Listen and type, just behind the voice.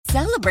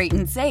Celebrate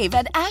and save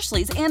at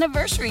Ashley's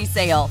Anniversary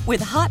Sale.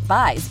 With Hot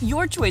Buys,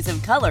 your choice of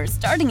colors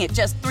starting at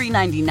just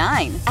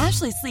 $3.99.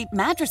 Ashley Sleep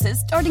mattresses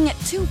starting at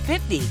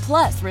 $2.50.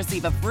 Plus,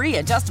 receive a free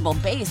adjustable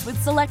base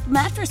with select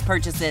mattress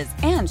purchases.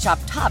 And shop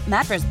top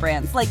mattress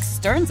brands like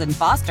Stearns &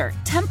 Foster,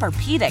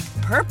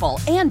 Tempur-Pedic, Purple,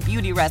 and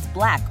Beautyrest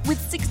Black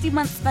with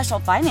 60-month special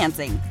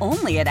financing.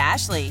 Only at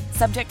Ashley.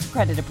 Subject to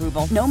credit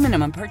approval. No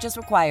minimum purchase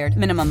required.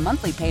 Minimum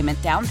monthly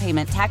payment, down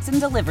payment, tax, and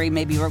delivery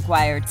may be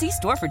required. See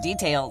store for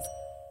details.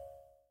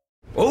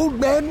 Old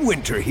Man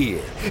Winter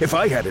here. If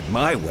I had it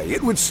my way,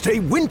 it would stay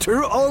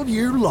winter all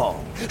year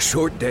long.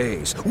 Short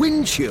days,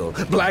 wind chill,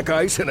 black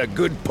ice, and a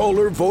good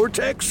polar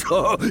vortex.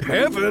 Oh,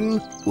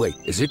 heaven. Wait,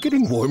 is it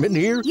getting warm in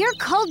here? Your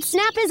cold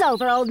snap is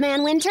over, Old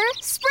Man Winter.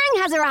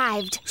 Spring has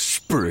arrived.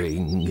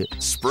 Spring.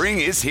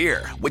 Spring is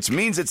here, which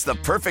means it's the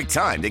perfect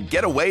time to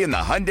get away in the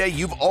Hyundai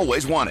you've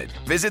always wanted.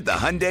 Visit the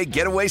Hyundai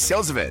Getaway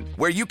Sales Event,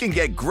 where you can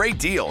get great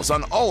deals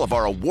on all of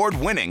our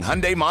award-winning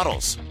Hyundai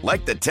models,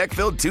 like the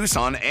tech-filled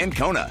Tucson and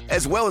Kona,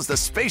 as well as the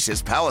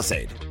spacious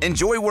Palisade.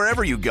 Enjoy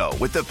wherever you go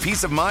with the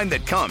peace of mind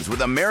that comes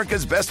with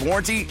America's best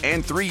warranty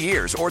and 3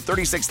 years or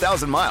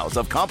 36,000 miles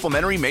of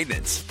complimentary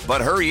maintenance.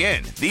 But hurry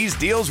in, these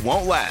deals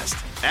won't last.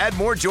 Add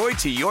more joy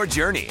to your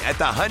journey at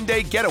the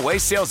Hyundai Getaway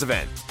Sales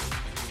Event.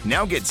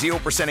 Now get 0%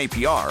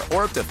 APR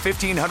or up to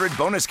 $1,500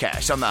 bonus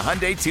cash on the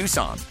Hyundai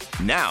Tucson.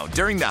 Now,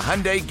 during the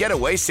Hyundai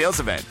Getaway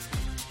Sales Event.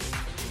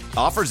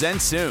 Offers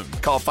end soon.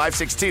 Call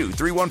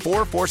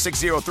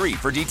 562-314-4603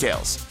 for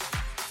details.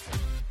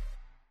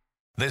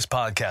 This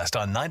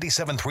podcast on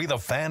 97.3 The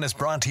Fan is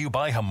brought to you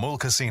by Jamul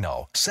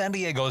Casino, San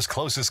Diego's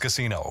closest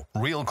casino.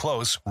 Real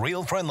close,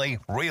 real friendly,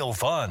 real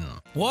fun.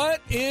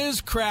 What is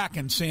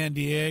cracking, San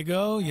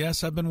Diego?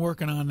 Yes, I've been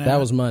working on that.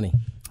 That was money.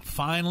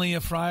 Finally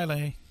a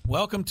Friday.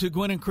 Welcome to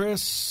Gwen and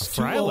Chris.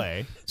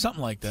 Friday?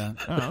 Something like that.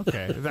 Oh,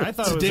 okay. I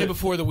thought it's it was the day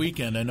before the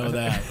weekend. I know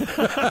that.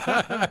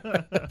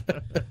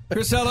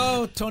 Chris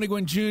Hello, Tony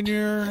Gwynn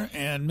Jr.,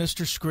 and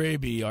Mr.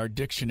 Scraby, our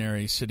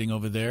dictionary, sitting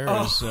over there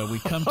as we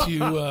come to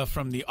you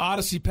from the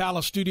Odyssey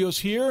Palace Studios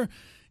here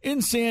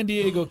in San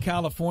Diego,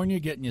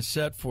 California, getting you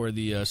set for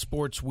the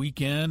sports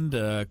weekend.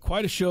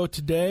 Quite a show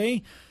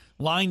today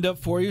lined up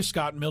for you.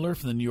 Scott Miller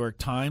from the New York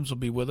Times will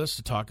be with us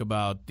to talk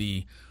about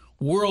the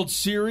World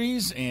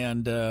Series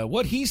and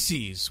what he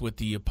sees with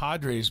the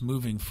Padres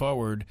moving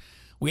forward.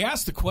 We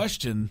asked the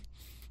question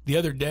the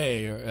other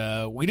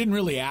day. We didn't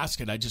really ask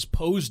it. I just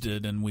posed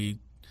it, and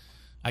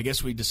I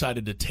guess we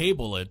decided to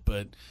table it.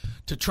 But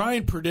to try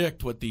and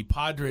predict what the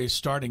Padres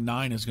starting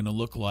nine is going to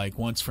look like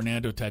once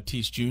Fernando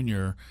Tatis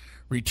Jr.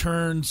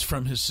 returns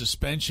from his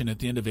suspension at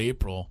the end of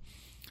April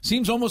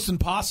seems almost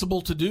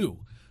impossible to do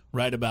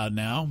right about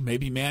now.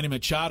 Maybe Manny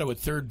Machado at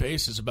third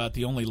base is about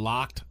the only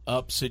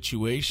locked-up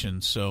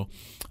situation. So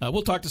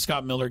we'll talk to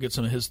Scott Miller, get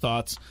some of his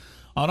thoughts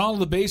on all of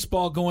the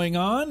baseball going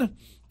on.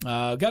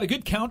 Got a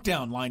good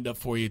countdown lined up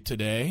for you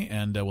today,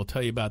 and we'll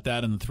tell you about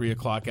that in the 3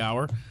 o'clock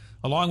hour,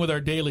 along with our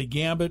daily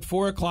gambit.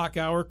 4 o'clock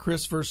hour,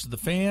 Chris versus the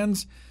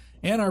fans,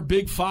 and our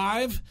Big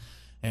Five.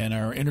 And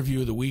our interview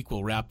of the week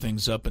will wrap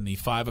things up in the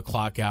 5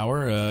 o'clock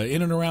hour.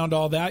 In and around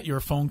all that, your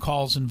phone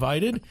calls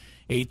invited.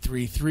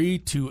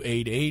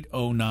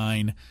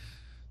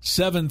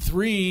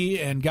 833-288-0973.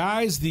 And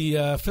guys,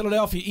 the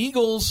Philadelphia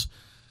Eagles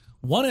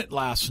won it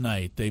last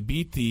night. They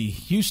beat the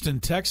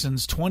Houston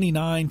Texans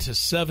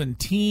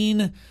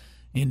 29-17.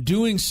 In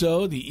doing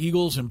so, the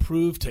Eagles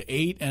improved to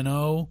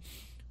 8-0.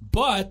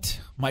 But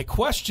my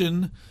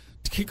question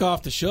to kick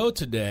off the show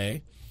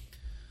today,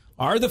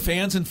 are the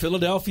fans in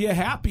Philadelphia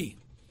happy?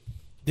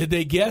 Did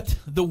they get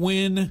the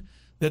win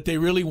that they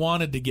really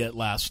wanted to get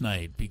last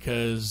night?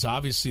 Because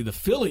obviously the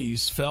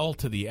Phillies fell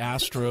to the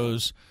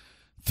Astros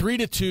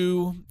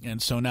 3-2,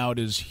 and so now it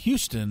is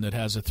Houston that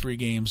has a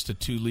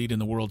 3-2 lead in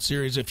the World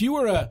Series. If you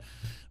were a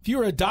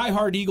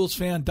diehard Eagles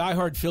fan,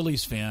 diehard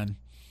Phillies fan,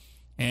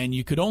 and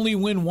you could only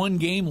win one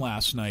game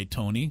last night,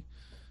 Tony,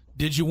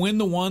 did you win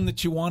the one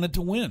that you wanted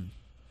to win?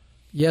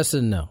 Yes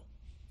and no.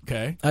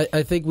 Okay.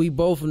 I think we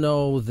both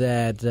know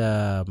that,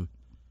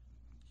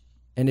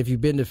 and if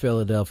you've been to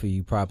Philadelphia,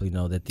 you probably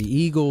know that the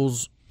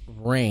Eagles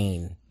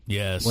reign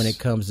when it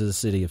comes to the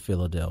city of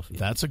Philadelphia.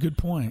 That's a good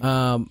point.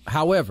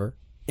 However,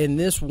 in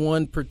this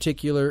one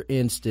particular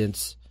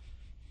instance,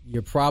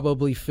 you're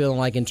probably feeling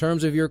like, in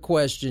terms of your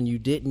question, you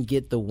didn't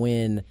get the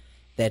win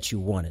that you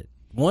wanted.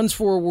 One's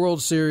for a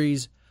World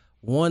Series.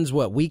 One's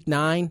what, week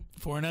 9?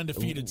 For an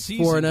undefeated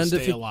season to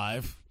stay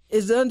alive.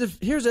 Here's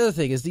the other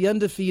thing. Is the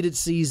undefeated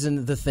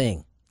season the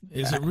thing?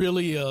 Is it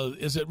really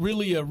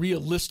a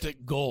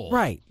realistic goal?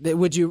 Right.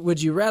 Would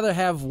you rather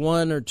have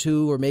 1 or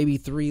 2 or maybe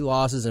 3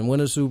 losses and win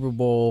a Super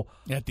Bowl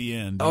at the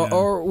end?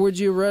 Or would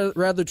you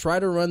rather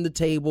try to run the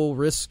table,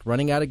 risk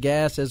running out of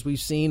gas, as we've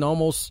seen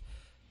almost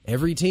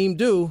every team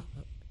do,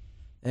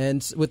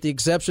 and with the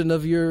exception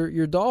of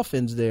your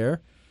Dolphins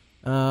there?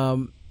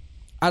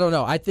 I don't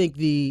know. I think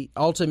the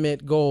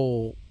ultimate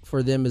goal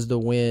for them is to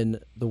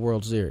win the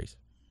World Series.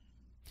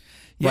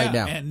 Right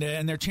now.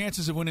 And their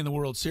chances of winning the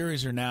World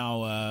Series are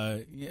now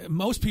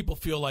most people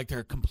feel like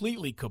they're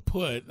completely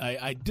kaput.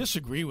 I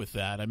disagree with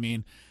that. I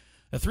mean,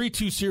 a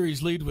 3-2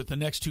 series lead with the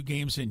next 2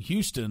 games in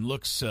Houston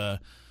looks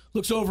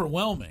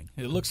overwhelming.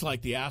 It looks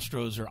like the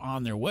Astros are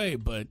on their way,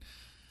 but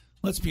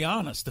let's be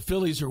honest, the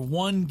Phillies are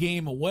 1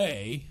 game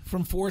away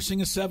from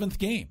forcing a 7th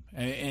game,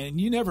 and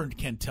you never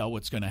can tell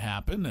what's going to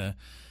happen.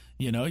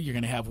 You're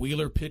going to have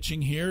Wheeler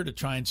pitching here to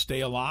try and stay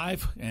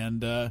alive,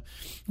 and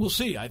we'll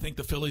see. I think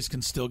the Phillies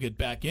can still get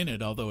back in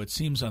it, although it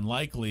seems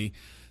unlikely.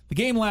 The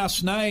game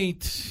last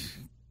night,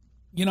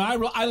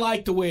 I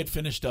like the way it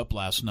finished up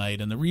last night,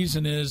 and the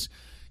reason is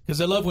because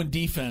I love when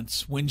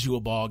defense wins you a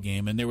ball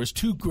game, and there was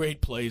 2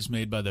 great plays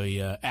made by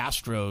the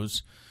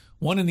Astros.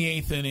 One in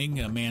the 8th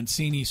inning,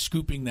 Mancini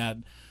scooping that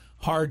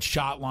hard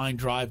shot line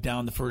drive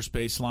down the first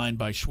base line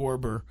by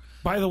Schwarber.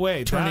 By the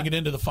way, turning it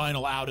into the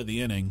final out of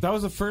the inning. That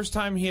was the first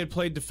time he had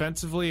played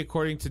defensively,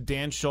 according to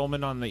Dan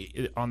Schulman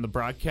on the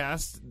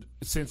broadcast,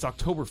 since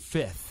October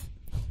 5th.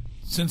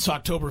 Since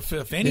October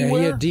 5th.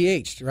 Anywhere? Yeah, he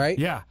had DH'd, right?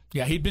 Yeah.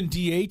 Yeah, he'd been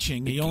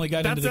DHing. He only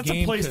got into the game.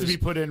 That's a place to be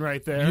put in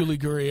right there. Yuli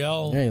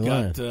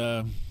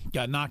Gurriel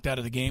got knocked out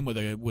of the game with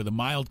a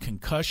mild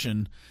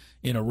concussion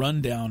in a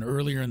rundown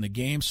earlier in the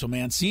game. So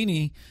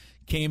Mancini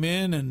came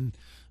in, and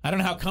I don't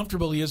know how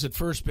comfortable he is at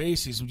first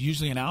base. He's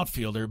usually an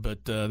outfielder,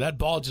 but that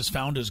ball just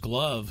found his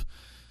glove.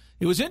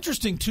 It was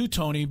interesting, too,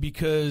 Tony,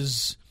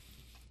 because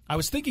I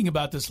was thinking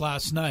about this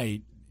last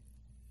night.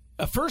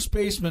 A first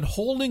baseman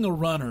holding a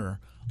runner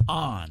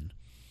on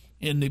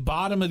in the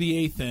bottom of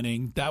the 8th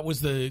inning, that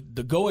was the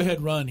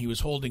go-ahead run he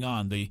was holding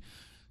on. The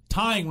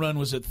tying run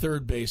was at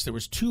third base. There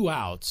was 2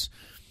 outs.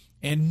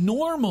 And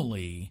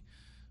normally,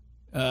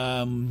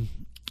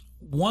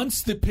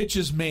 once the pitch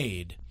is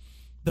made,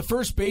 the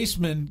first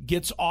baseman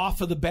gets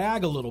off of the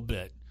bag a little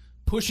bit,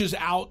 pushes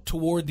out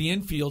toward the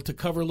infield to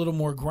cover a little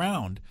more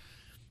ground.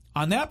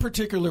 On that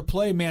particular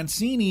play,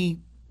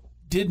 Mancini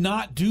did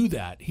not do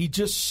that. He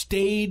just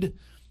stayed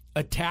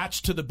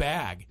attached to the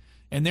bag,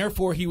 and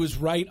therefore he was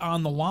right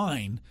on the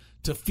line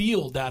to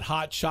field that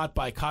hot shot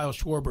by Kyle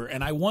Schwarber.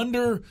 And I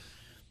wonder,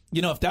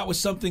 if that was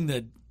something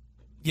that,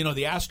 the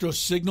Astros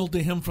signaled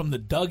to him from the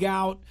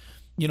dugout,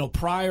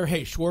 prior,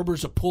 hey,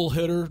 Schwarber's a pull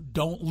hitter,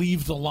 don't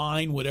leave the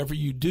line, whatever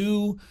you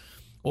do.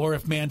 Or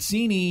if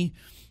Mancini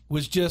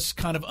was just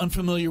kind of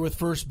unfamiliar with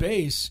first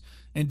base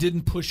and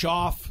didn't push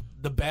off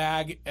the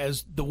bag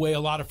as the way a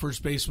lot of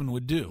first basemen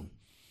would do.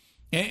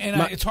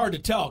 And it's hard to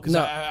tell because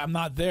I'm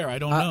not there. I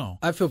don't know.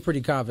 I feel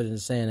pretty confident in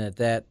saying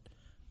that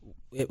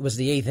it was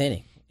the 8th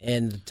inning,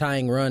 and the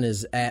tying run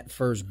is at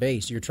first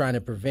base. You're trying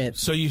to prevent.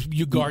 So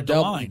you guard the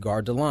line. You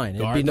guard the line.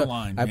 Guard the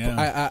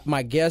line.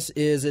 My guess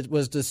is it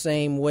was the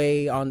same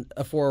way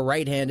for a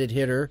right-handed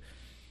hitter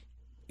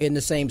in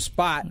the same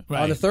spot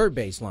on the third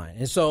base line,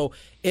 and so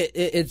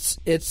it's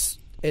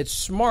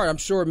smart. I'm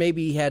sure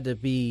maybe he had to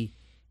be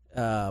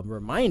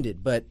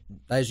reminded, but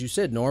as you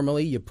said,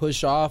 normally you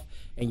push off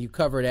and you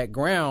cover that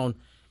ground.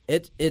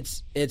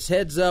 It's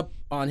heads up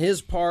on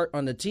his part,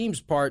 on the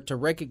team's part, to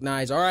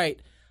recognize, all right,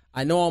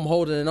 I know I'm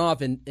holding it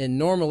off, and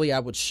normally I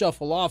would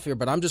shuffle off here,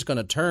 but I'm just going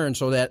to turn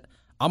so that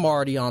I'm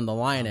already on the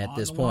line at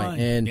this point.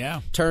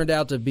 And turned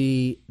out to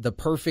be the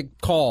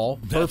perfect call,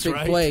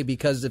 perfect play,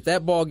 because if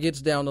that ball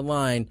gets down the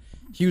line,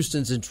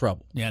 Houston's in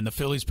trouble. Yeah, and the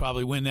Phillies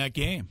probably win that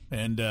game.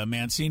 And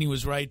Mancini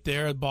was right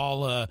there. The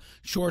ball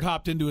short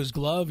hopped into his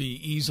glove. He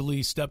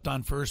easily stepped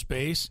on first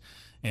base,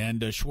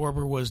 and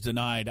Schwarber was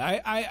denied.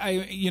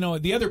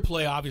 The other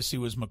play obviously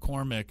was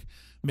McCormick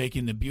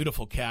making the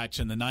beautiful catch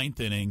in the 9th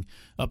inning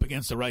up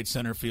against the right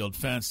center field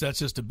fence. That's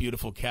just a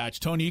beautiful catch.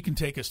 Tony, you can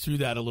take us through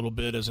that a little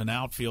bit as an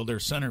outfielder,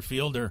 center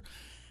fielder.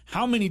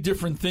 How many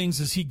different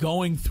things is he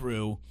going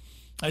through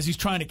as he's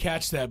trying to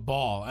catch that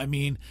ball? I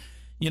mean,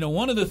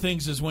 one of the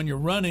things is when you're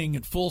running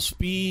at full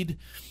speed,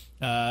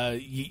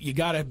 you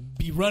got to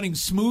be running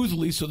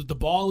smoothly so that the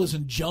ball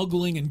isn't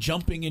juggling and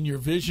jumping in your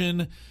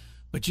vision.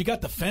 But you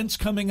got the fence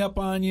coming up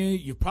on you.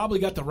 You've probably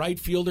got the right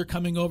fielder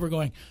coming over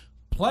going,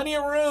 plenty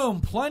of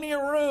room.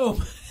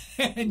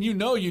 And you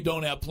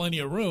don't have plenty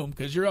of room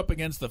because you're up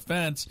against the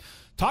fence.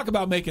 Talk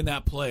about making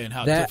that play and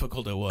how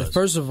difficult it was.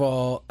 First of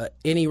all,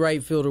 any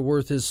right fielder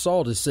worth his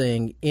salt is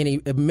saying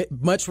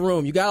much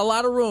room. You got a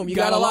lot of room. You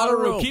got a lot of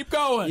room. Keep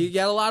going. You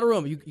got a lot of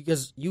room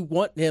because you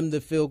want him to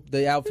feel,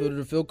 the outfielder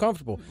to feel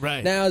comfortable.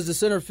 Right. Now, as the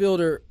center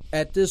fielder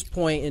at this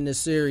point in the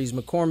series,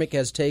 McCormick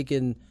has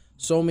taken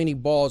so many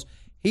balls.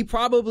 He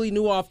probably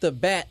knew off the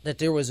bat that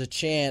there was a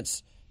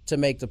chance to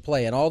make the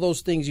play. And all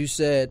those things you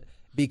said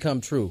become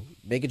true.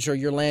 Making sure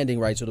you're landing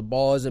right so the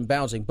ball isn't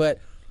bouncing. But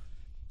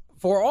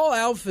for all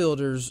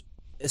outfielders,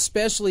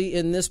 especially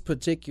in this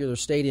particular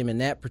stadium, in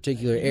that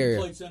particular area.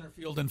 Played center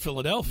field in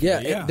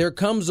Philadelphia. Yeah. There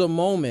comes a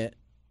moment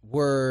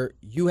where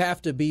you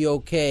have to be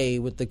okay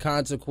with the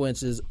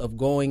consequences of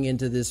going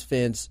into this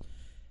fence.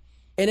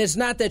 And it's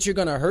not that you're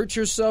going to hurt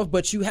yourself,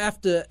 but you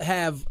have to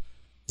have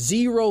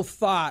zero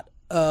thought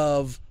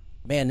of,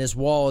 man, this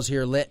wall is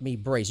here, let me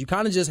brace. You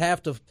kind of just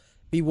have to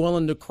be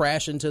willing to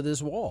crash into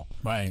this wall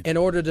in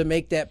order to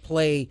make that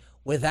play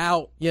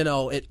without,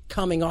 it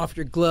coming off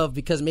your glove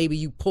because maybe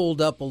you pulled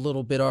up a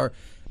little bit, or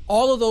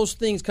all of those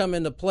things come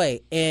into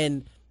play.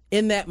 And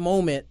in that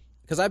moment,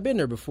 because I've been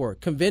there before,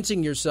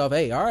 convincing yourself,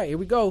 hey, all right, here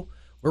we go.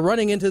 we're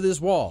running into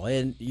this wall,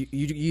 and you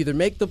either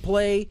make the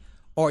play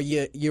or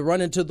you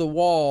run into the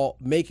wall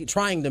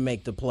trying to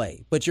make the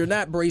play, but you're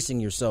not bracing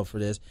yourself for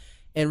this.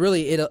 And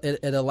really,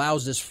 it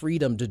allows this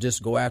freedom to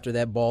just go after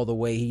that ball the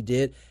way he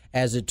did.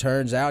 As it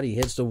turns out, he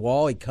hits the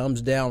wall, he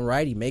comes down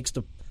right, he makes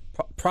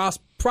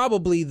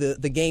probably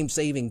the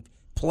game-saving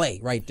play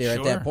right there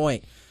at that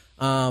point.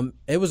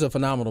 It was a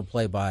phenomenal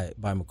play by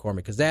McCormick,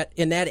 because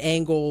in that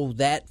angle,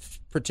 that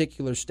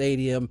particular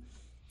stadium,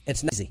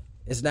 it's not easy.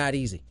 It's not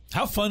easy.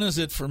 How fun is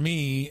it for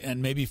me,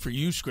 and maybe for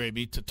you,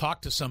 Scraby, to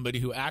talk to somebody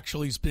who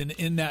actually has been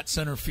in that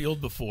center field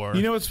before,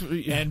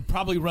 and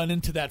probably run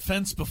into that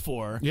fence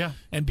before,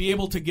 and be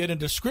able to get a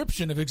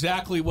description of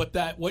exactly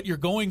what you're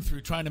going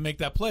through trying to make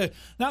that play.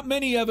 Not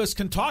many of us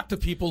can talk to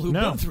people who've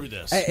been through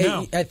this.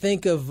 I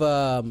think of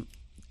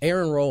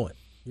Aaron Rowland.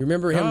 You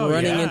remember him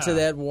running into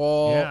that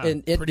wall? Yeah.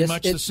 And pretty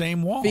much the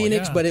same wall.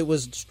 Phoenix, but it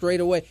was straight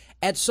away.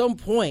 At some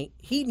point,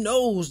 he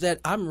knows that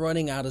I'm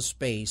running out of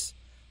space.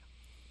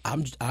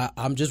 I'm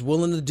just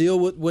willing to deal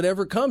with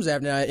whatever comes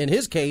after. Now, in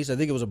his case, I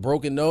think it was a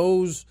broken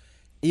nose.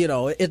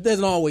 It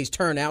doesn't always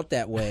turn out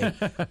that way.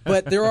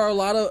 But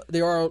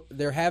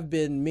there have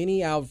been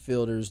many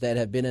outfielders that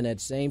have been in that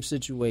same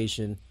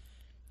situation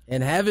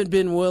and haven't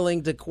been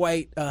willing to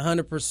quite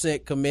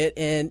 100% commit.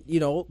 And,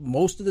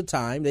 most of the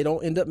time, they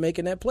don't end up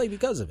making that play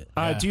because of it.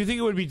 Do you think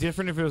it would be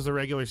different if it was a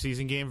regular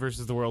season game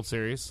versus the World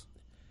Series?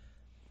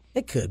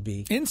 It could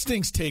be.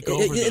 Instincts take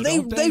over.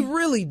 They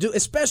really do,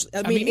 especially.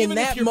 I mean in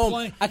that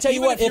moment. I tell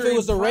you what, if it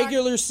was the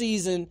regular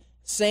season,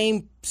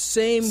 same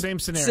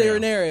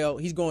scenario,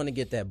 he's going to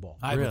get that ball.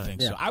 I would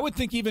think so. I would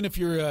think even if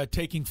you're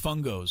taking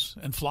fungos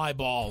and fly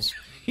balls,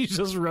 he's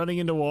just running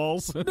into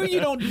walls. No, you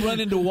don't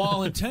run into a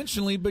wall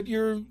intentionally, but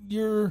your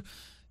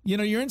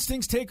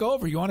instincts take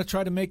over. You want to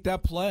try to make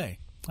that play.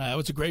 It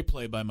was a great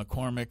play by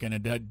McCormick, and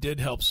it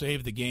did help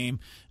save the game.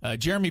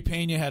 Jeremy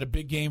Pena had a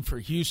big game for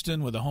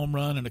Houston with a home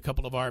run and a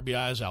couple of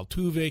RBIs.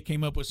 Altuve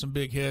came up with some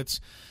big hits.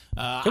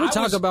 Can we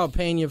talk about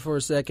Pena for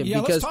a second?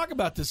 Yeah, let's talk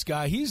about this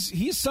guy.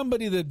 He's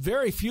somebody that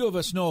very few of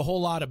us know a whole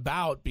lot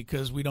about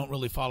because we don't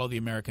really follow the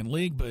American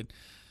League, but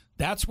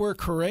that's where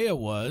Correa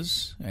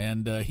was,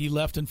 and he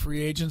left in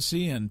free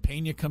agency, and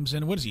Pena comes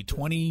in. What is he,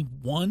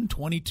 21,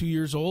 22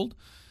 years old?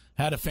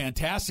 Had a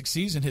fantastic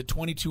season, hit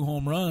 22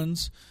 home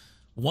runs.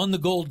 Won the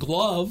Gold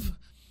Glove,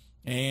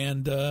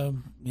 and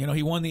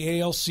he won the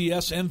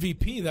ALCS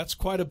MVP. That's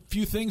quite a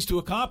few things to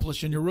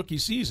accomplish in your rookie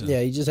season.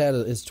 Yeah, he just had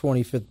his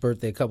 25th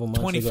birthday a couple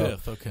months ago.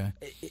 25th, okay.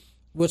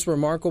 What's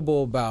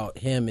remarkable about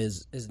him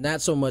is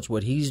not so much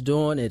what he's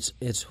doing;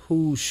 it's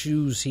whose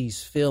shoes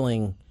he's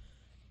filling.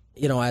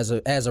 As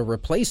a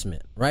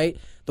replacement, right?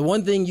 The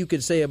one thing you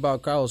could say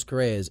about Carlos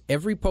Correa is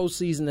every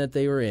postseason that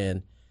they were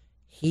in,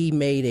 he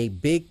made a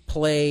big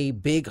play,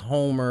 big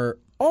homer,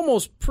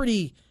 almost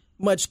pretty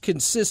much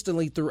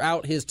consistently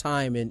throughout his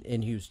time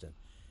in Houston.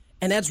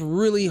 And that's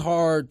really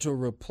hard to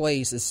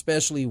replace,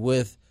 especially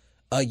with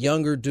a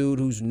younger dude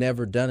who's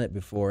never done it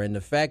before. And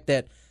the fact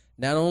that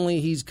not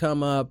only he's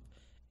come up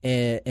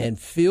and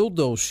filled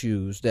those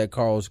shoes that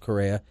Carlos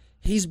Correa,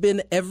 he's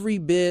been every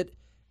bit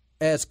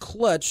as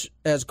clutch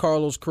as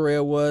Carlos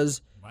Correa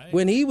was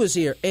when he was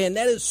here. And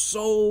that is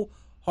so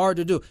hard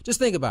to do. Just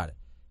think about it.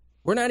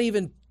 We're not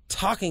even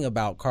talking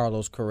about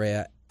Carlos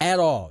Correa at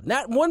all.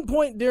 Not one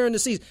point during the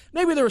season.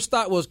 Maybe there was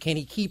thought was, can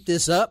he keep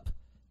this up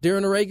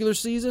during the regular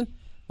season?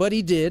 But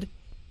he did.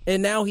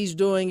 And now he's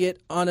doing it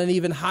on an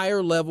even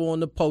higher level in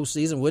the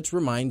postseason, which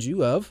reminds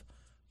you of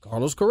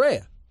Carlos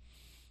Correa.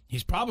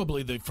 He's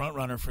probably the front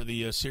runner for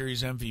the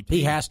series MVP.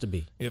 He has to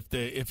be.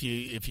 If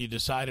you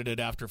decided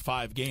it after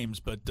 5 games,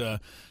 but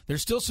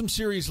there's still some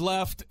series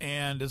left,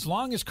 and as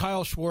long as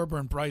Kyle Schwarber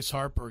and Bryce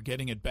Harper are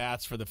getting at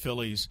bats for the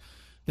Phillies,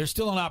 there's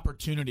still an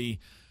opportunity.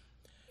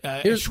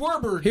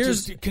 Schwarber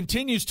just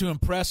continues to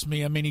impress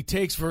me. I mean, he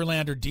takes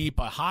Verlander deep,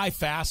 a high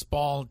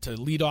fastball to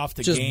lead off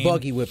the game. Just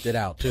buggy whipped it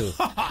out too.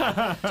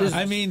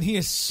 I mean, he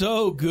is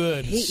so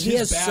good.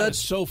 His bat is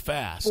so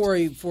fast for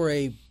a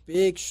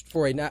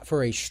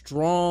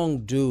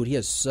strong dude. He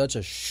has such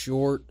a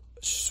short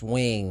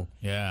swing,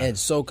 and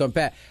so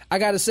compact. I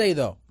got to say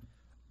though,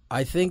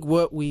 I think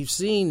what we've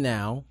seen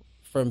now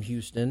from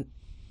Houston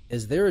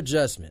is their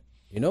adjustment.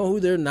 You know who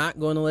they're not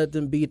going to let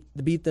them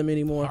beat them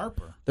anymore?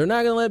 Harper. They're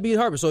not going to let beat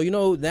Harper. So,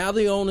 now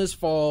the onus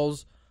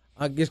falls,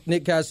 I guess,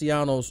 Nick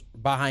Castellanos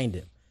behind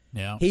him.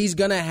 Yeah. He's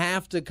going to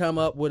have to come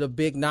up with a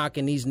big knock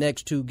in these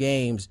next 2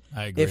 games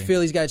if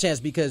Philly's got a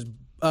chance because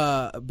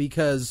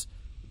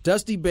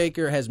Dusty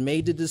Baker has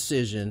made the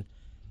decision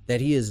that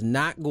he is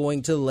not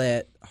going to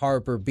let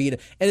Harper beat him.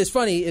 And it's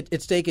funny,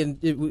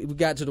 we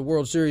got to the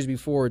World Series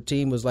before a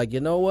team was like,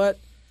 you know what?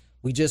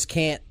 We just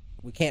can't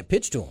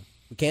pitch to him.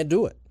 We can't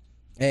do it.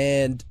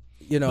 And,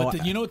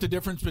 But you know what the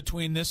difference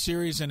between this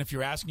series and if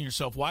you're asking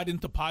yourself, why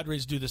didn't the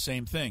Padres do the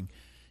same thing?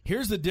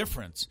 Here's the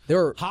difference.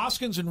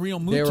 Hoskins and Real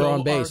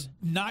Muto are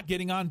not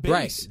getting on base.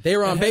 Right. They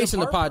were on base in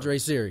the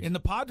Padres series. In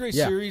the Padres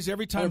series,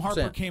 every time 100%.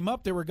 Harper came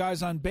up, there were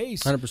guys on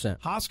base.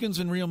 100%. Hoskins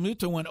and Real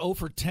Muto went 0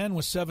 for 10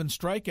 with 7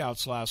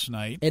 strikeouts last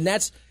night.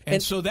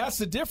 And so that's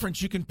the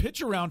difference. You can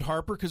pitch around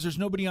Harper because there's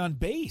nobody on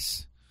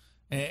base.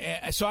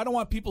 So I don't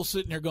want people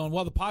sitting there going,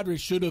 well, the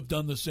Padres should have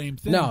done the same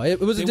thing. No, it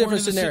was a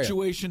different scenario. scenario.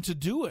 Situation to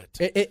do it.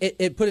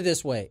 It put it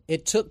this way.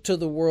 It took to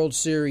the World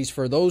Series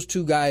for those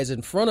two guys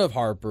in front of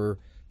Harper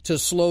to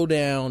slow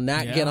down,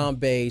 not get on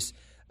base,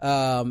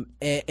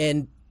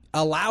 and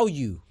allow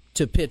you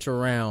to pitch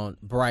around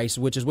Bryce,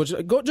 just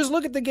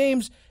look at the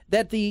games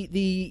that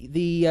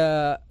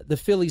the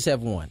Phillies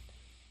have won,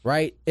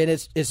 right? And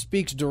it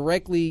speaks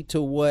directly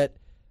to what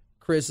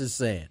Chris is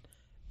saying.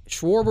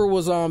 Schwarber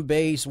was on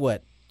base,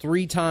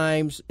 3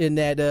 times in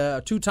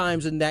that 2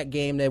 times in that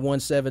game they won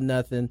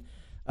 7-0.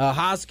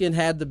 Hoskin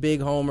had the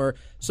big homer.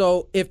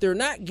 So if they're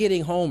not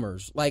getting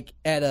homers like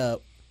at a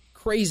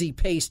crazy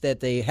pace that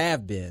they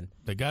have been,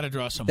 they got to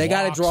draw some. They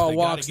got to draw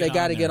walks. They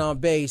got to get on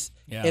base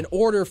in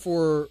order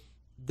for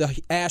the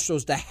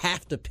Astros to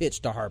have to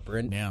pitch to Harper,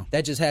 and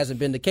that just hasn't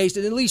been the case.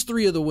 And at least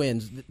 3 of the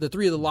wins, the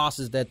 3 of the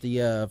losses that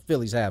the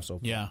Phillies have so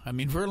far. Yeah, I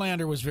mean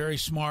Verlander was very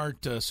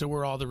smart. So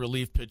were all the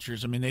relief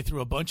pitchers. I mean they threw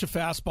a bunch of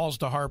fastballs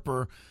to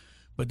Harper,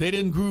 but they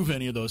didn't groove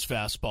any of those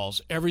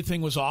fastballs.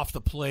 Everything was off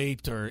the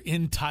plate or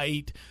in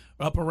tight,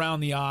 up around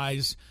the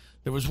eyes.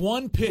 There was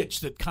one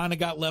pitch that kind of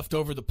got left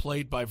over the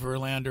plate by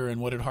Verlander,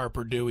 and what did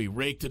Harper do? He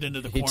raked it into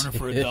the corner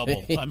for a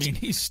double. I mean,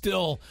 he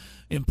still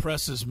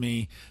impresses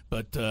me.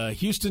 But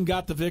Houston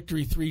got the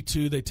victory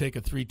 3-2. They take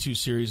a 3-2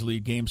 series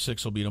lead. Game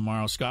 6 will be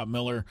tomorrow. Scott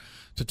Miller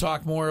to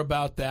talk more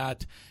about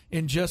that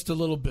in just a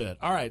little bit.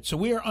 All right, so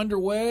we are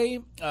underway.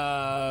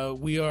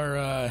 We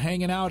are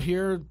hanging out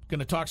here. Going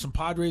to talk some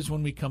Padres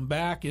when we come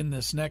back in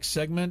this next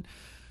segment.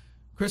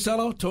 Chris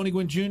Ello, Tony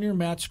Gwynn Jr.,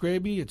 Matt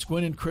Scraby. It's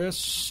Gwynn and Chris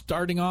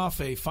starting off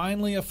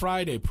finally a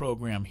Friday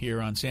program here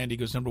on San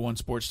Diego's #1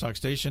 sports talk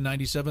station,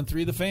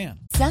 97.3 The Fan.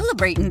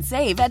 Celebrate and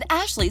save at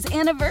Ashley's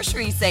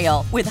Anniversary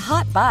Sale. With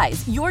Hot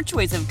Buys, your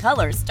choice of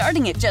colors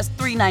starting at just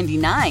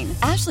 $3.99.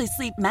 Ashley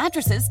Sleep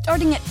mattresses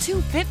starting at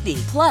 $2.50.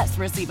 Plus,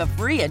 receive a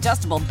free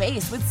adjustable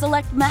base with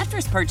select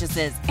mattress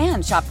purchases.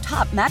 And shop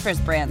top mattress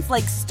brands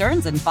like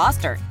Stearns &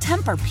 Foster,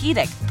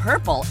 Tempur-Pedic,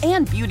 Purple,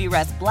 and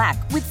Beautyrest Black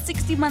with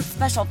 60-month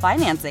special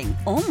financing.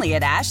 Only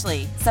at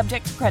Ashley.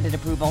 Subject to credit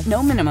approval.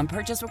 No minimum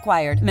purchase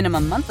required.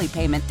 Minimum monthly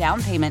payment,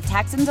 down payment,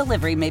 tax, and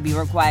delivery may be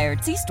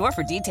required. See store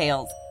for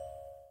details.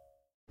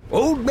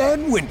 Old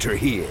Man Winter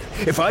here.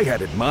 If I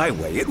had it my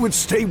way, it would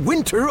stay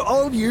winter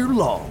all year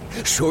long.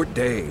 Short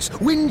days,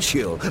 wind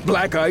chill,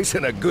 black ice,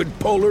 and a good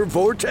polar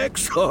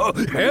vortex. Oh,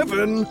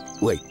 heaven!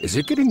 Wait, is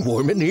it getting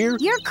warm in here?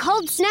 Your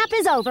cold snap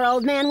is over,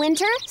 Old Man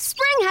Winter.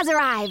 Spring has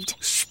arrived.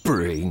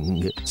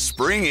 Spring.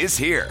 Spring is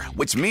here,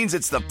 which means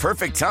it's the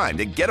perfect time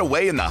to get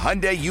away in the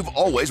Hyundai you've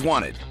always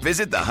wanted.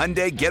 Visit the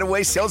Hyundai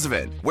Getaway Sales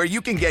Event, where you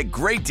can get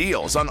great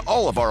deals on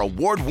all of our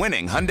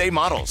award-winning Hyundai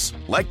models,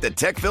 like the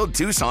tech-filled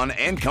Tucson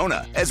and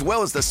Kona, as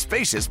well as the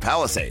spacious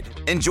Palisade.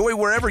 Enjoy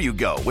wherever you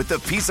go with the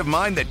peace of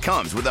mind that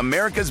comes with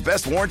America's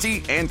best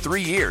warranty and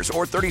 3 years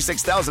or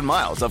 36,000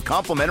 miles of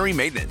complimentary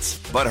maintenance.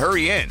 But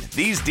hurry in,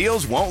 these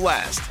deals won't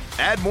last.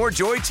 Add more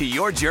joy to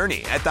your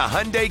journey at the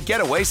Hyundai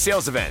Getaway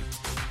Sales Event.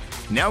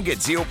 Now get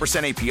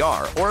 0%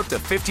 APR or up to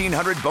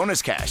 $1,500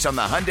 bonus cash on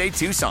the Hyundai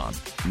Tucson.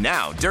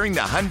 Now, during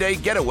the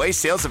Hyundai Getaway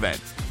Sales Event.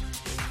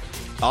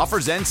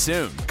 Offers end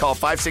soon. Call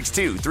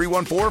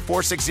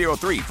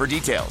 562-314-4603 for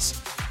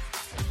details.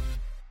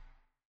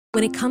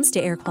 When it comes to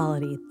air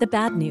quality, the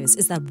bad news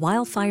is that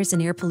wildfires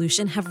and air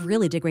pollution have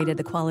really degraded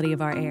the quality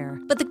of our air.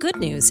 But the good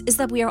news is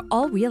that we are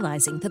all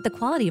realizing that the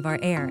quality of our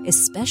air,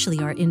 especially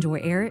our indoor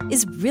air,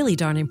 is really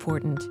darn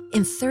important.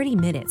 In 30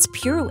 minutes,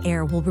 Puro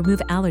Air will remove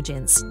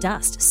allergens,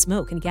 dust,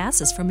 smoke, and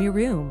gases from your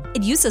room.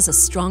 It uses a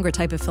stronger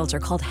type of filter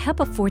called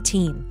HEPA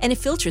 14, and it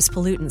filters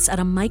pollutants at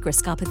a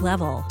microscopic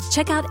level.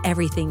 Check out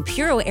everything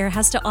Puro Air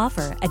has to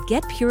offer at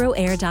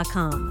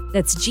getpuroair.com.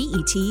 That's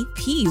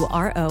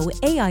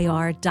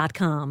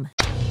GETPUROAIR.com.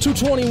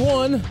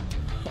 2:21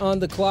 on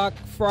the clock,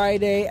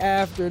 Friday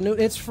afternoon.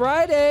 It's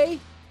Friday,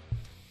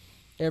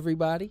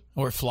 everybody.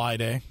 Or Fly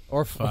Day.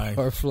 Or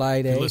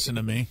Fly Day. Listen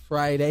to me.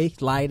 Friday,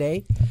 Fly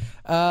Day.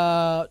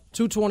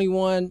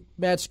 2:21,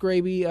 Matt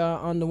Scraby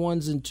on the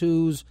ones and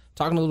twos,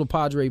 talking a little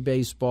Padre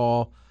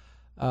baseball.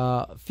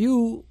 A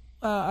few,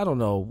 I don't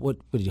know, what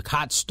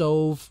hot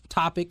stove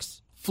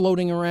topics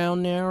floating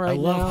around there right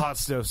now. I love hot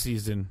stove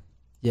season.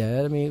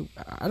 Yeah, I mean,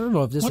 I don't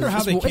know if this Wonder is.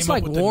 how they it's came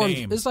like up with warm. the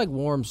name. It's like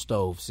warm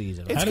stove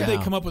season. How did they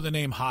come up with the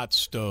name Hot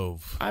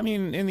Stove? I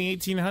mean, in the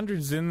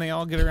 1800s, didn't they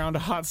all get around a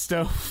hot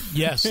stove?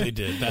 Yes, they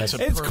did.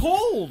 It's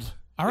cold.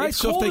 All right, It's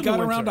so if cold they in the got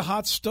around winter. a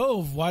hot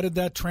stove, why did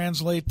that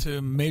translate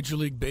to Major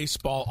League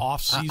Baseball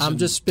off-season? I'm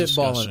just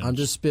spitballing.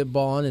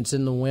 discussions? It's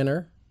in the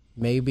winter.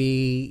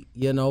 Maybe,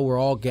 we're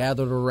all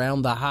gathered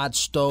around the hot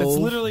stove. That's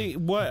literally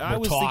what I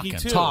was thinking,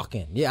 too.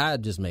 Talking. Yeah,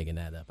 I'm just making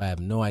that up. I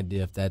have no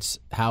idea if that's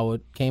how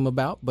it came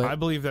about, but I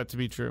believe that to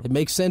be true. it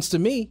makes sense to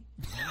me.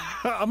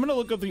 I'm going to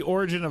look up the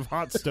origin of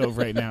hot stove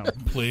right now.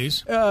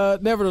 Please.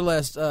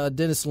 Nevertheless,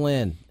 Dennis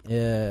Lin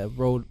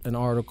wrote an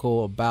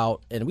article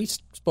about, and we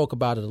spoke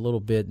about it a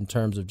little bit in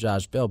terms of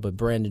Josh Bell, but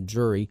Brandon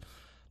Drury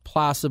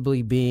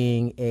possibly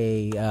being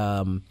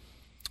a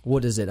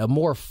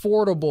more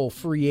affordable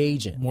free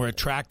agent. More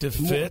attractive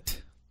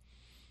fit?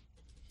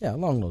 Yeah,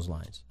 along those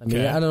lines. I mean,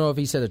 Okay. I don't know if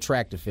he said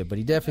attractive fit, but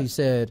he definitely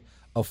said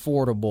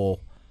affordable.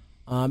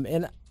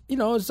 And,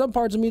 in some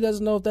parts of me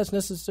doesn't know if that's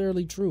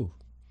necessarily true.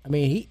 I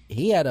mean,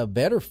 he had a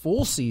better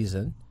full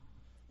season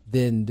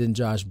than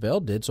Josh Bell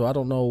did, so I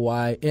don't know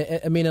why.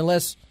 I mean,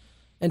 unless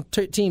 – and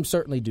teams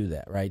certainly do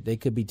that, right? They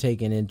could be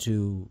taken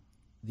into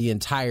the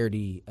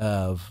entirety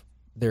of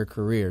their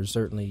careers.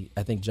 Certainly,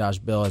 I think Josh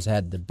Bell has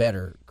had the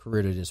better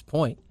career to this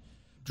point.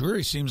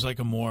 Drury seems like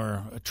a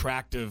more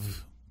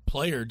attractive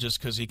player just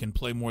because he can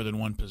play more than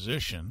one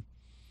position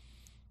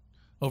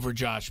over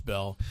Josh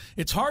Bell.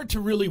 It's hard to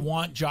really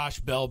want Josh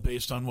Bell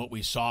based on what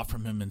we saw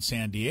from him in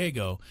San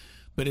Diego,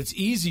 but it's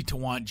easy to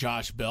want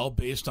Josh Bell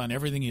based on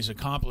everything he's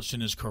accomplished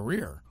in his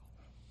career.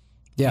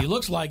 Yeah. He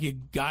looks like a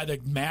guy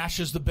that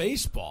mashes the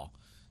baseball.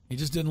 He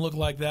just didn't look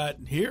like that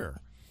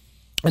here.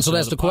 And so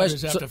that's the question.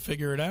 Padres have to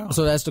figure it out.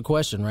 So that's the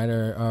question, right?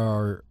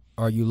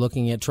 Are you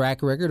looking at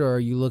track record, or are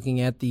you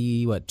looking at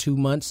the 2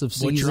 months of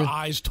season? What your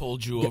eyes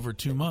told you over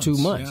 2 months. 2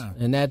 months, yeah.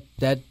 and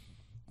that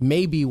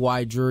may be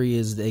why Drury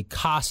is a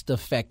cost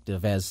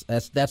effective. As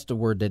that's the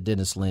word that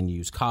Dennis Lin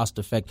used, cost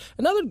effective.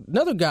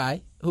 Another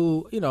guy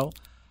who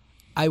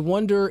I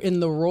wonder in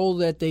the role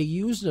that they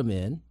used him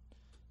in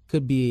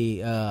could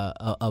be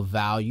a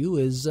value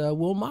is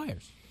Will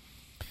Myers.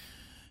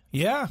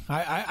 Yeah,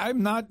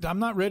 I'm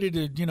not ready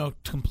to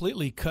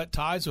completely cut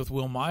ties with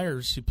Will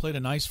Myers. He played a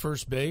nice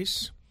first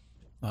base.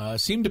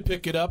 Seemed to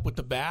pick it up with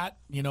the bat,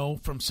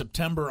 from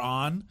September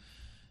on,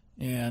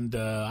 and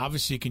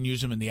obviously you can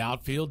use him in the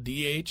outfield,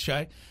 DH.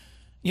 I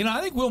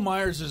think Will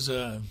Myers is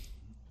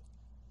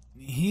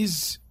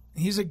he's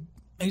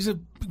a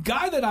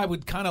guy that I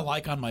would kind of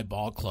like on my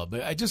ball club.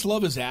 I just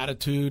love his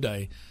attitude,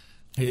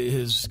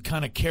 his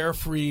kind of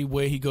carefree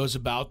way he goes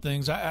about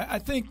things. I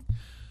think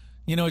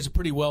he's a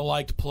pretty well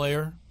liked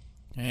player,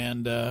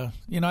 and I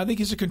think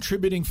he's a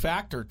contributing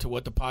factor to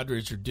what the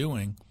Padres are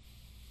doing.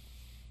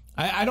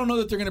 I don't know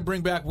that they're going to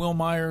bring back Will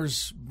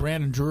Myers,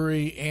 Brandon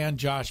Drury, and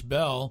Josh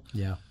Bell.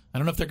 Yeah. I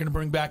don't know if they're going to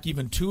bring back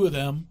even two of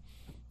them.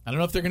 I don't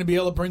know if they're going to be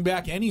able to bring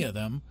back any of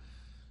them.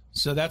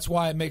 So that's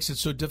why it makes it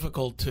so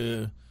difficult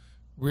to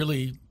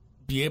really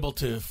be able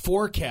to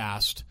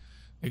forecast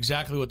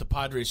exactly what the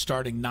Padres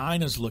starting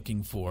nine is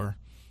looking for,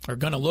 or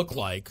going to look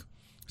like,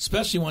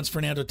 especially once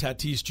Fernando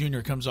Tatis Jr.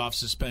 comes off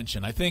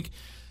suspension. I think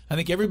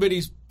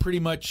everybody's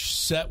pretty much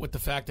set with the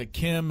fact that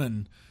Kim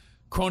and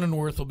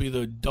Cronenworth will be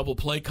the double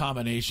play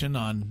combination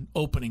on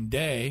opening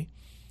day.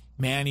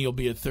 Manny will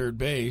be at third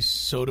base.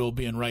 Soto will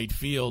be in right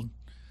field.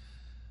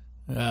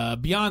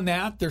 Beyond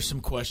that, there's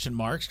some question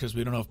marks because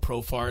we don't know if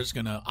Profar is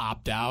going to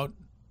opt out,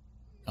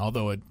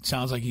 although it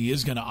sounds like he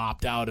is going to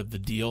opt out of the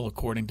deal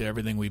according to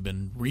everything we've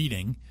been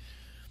reading.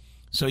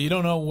 So you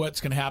don't know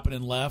what's going to happen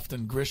in left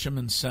and Grisham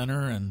in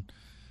center and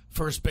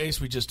first base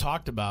we just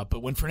talked about.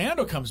 But when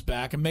Fernando comes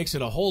back, it makes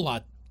it a whole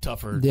lot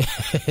tougher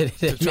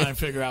to try and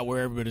figure out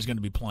where everybody's going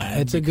to be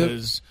playing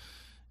because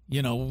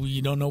you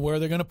don't know where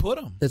they're going to put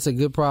them. It's a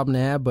good problem to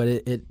have, but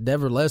it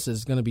nevertheless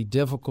is going to be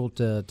difficult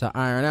to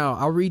iron out.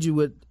 I'll read you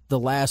what the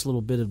last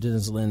little bit of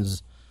Dennis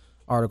Lin's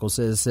article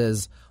says. It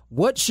says,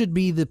 what should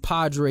be the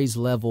Padres'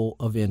 level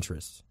of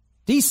interest?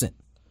 Decent.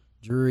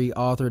 Drury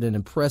authored an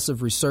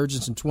impressive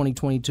resurgence in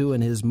 2022,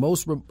 and his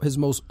most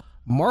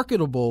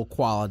marketable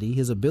quality,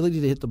 his ability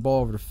to hit the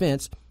ball over the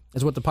fence,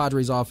 is what the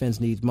Padres' offense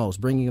needs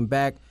most. Bringing him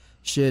back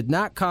should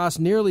not cost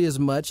nearly as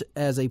much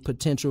as a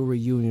potential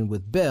reunion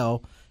with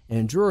Bell,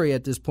 and Drury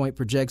at this point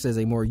projects as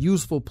a more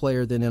useful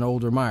player than an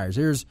older Myers.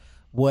 Here's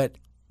what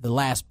the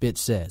last bit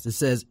says. It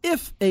says,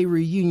 if a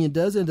reunion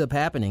does end up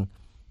happening,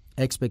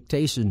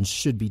 expectations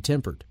should be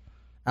tempered.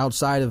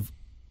 Outside of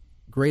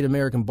Great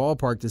American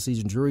Ballpark this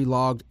season, Drury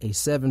logged a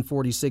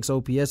 746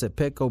 OPS at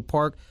Petco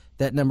Park.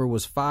 That number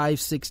was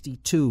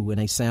 562 in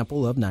a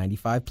sample of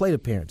 95 plate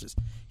appearances.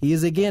 He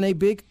is again a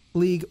big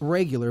league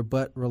regular,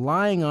 but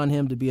relying on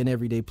him to be an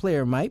everyday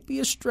player might be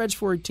a stretch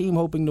for a team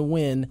hoping to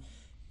win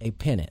a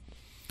pennant.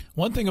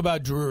 One thing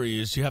about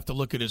Drury is you have to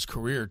look at his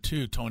career,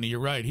 too, Tony.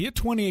 You're right. He had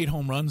 28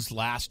 home runs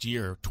last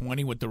year,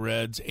 20 with the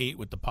Reds, 8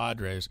 with the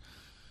Padres.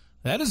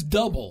 That is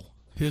double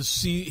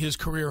his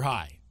career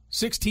high.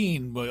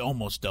 16, well,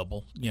 almost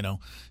double,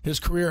 His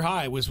career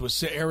high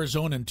was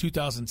Arizona in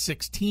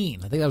 2016.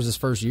 I think that was his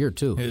first year,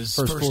 too. His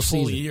first full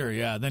season. year,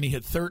 yeah. Then he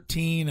hit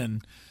 13,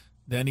 and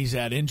then he's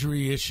had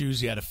injury issues.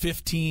 He had a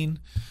 15.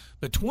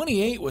 But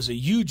 28 was a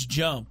huge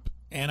jump,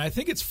 and I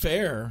think it's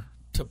fair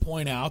to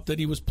point out that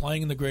he was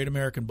playing in the Great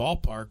American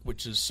Ballpark,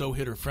 which is so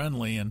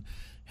hitter-friendly and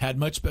had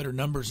much better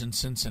numbers in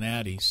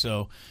Cincinnati.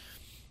 So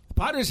the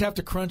Padres have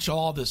to crunch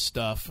all this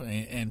stuff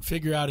and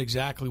figure out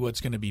exactly what's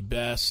going to be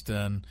best.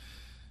 And,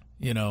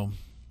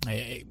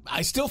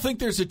 I still think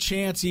there's a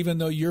chance, even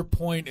though your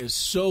point is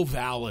so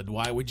valid,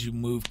 why would you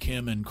move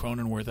Kim and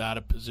Cronenworth out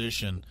of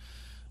position?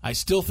 I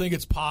still think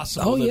it's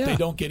possible that they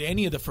don't get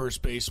any of the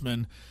first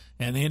basemen,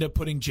 and they end up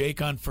putting Jake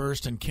on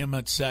first and Kim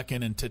at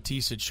second and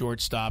Tatis at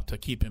shortstop to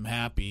keep him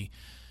happy.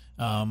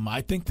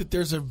 I think that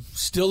there's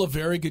still a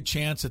very good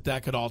chance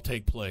that could all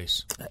take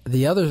place.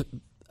 The other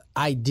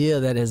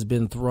idea that has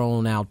been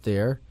thrown out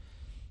there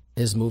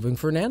is moving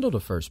Fernando to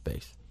first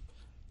base.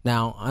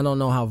 Now, I don't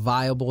know how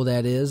viable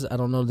that is. I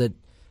don't know that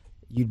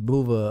you'd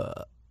move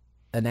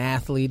an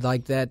athlete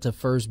like that to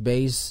first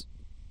base,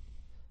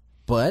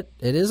 but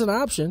it is an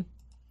option.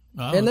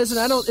 Oh, and listen,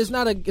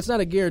 it's not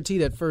a guarantee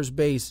that first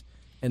base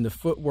and the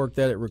footwork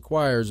that it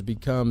requires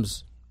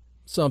becomes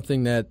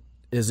something that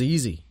is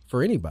easy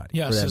for anybody.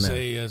 Yes, for as that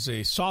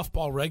a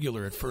softball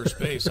regular at first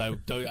base, I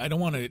don't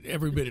want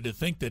everybody to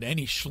think that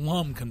any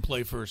schlum can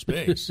play first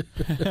base.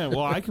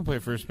 Well, I can play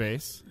first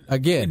base.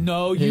 Again,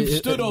 no, you've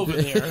stood over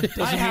there.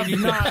 I have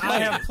not. I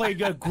have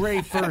played a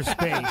great first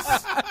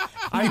base.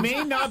 I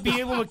may not be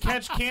able to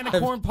catch can of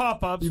corn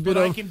pop-ups, but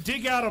I can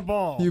dig out a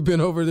ball. You've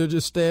been over there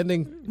just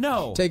standing?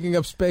 No. Taking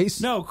up space?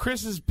 No,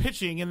 Chris is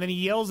pitching, and then he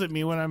yells at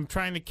me when I'm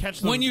trying to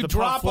catch when you the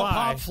drop pop a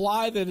pop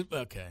fly.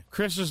 Okay.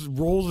 Chris just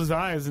rolls his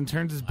eyes and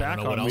turns his back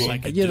on me.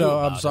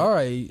 I'm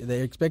sorry.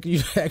 They expected you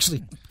to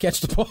actually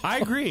catch the ball. I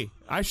agree.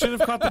 I should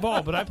have caught the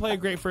ball, but I play a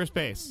great first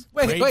base.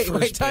 Wait,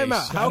 time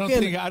out.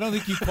 I don't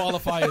think you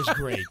qualify as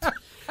great.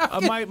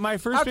 My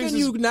first how base can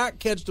you not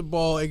catch the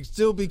ball and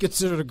still be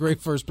considered a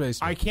great first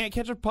baseman? I can't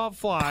catch a pop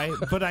fly,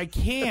 but I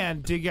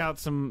can dig out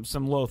some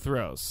low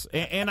throws,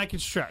 and I can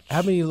stretch.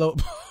 How many low?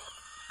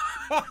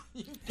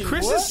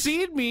 Chris has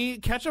seen me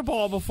catch a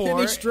ball before. Can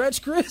he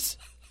stretch, Chris?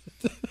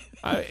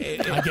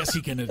 I guess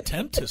he can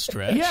attempt to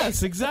stretch.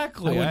 Yes,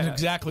 exactly. I wouldn't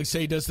exactly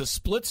say he does the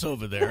splits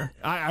over there.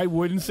 I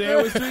wouldn't say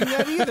I was doing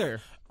that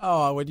either.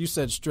 Oh, when you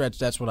said stretch,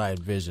 that's what I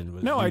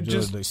envisioned. No, I doing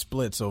just the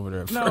splits over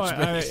there.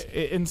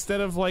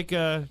 Instead of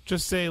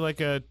just say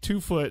like a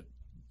 2-foot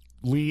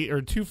lead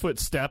or 2-foot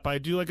step, I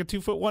do like a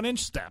 2-foot 1-inch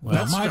step.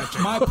 Well,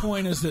 my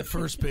point is that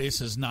first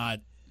base is not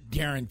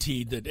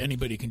guaranteed that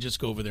anybody can just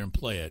go over there and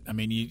play it. I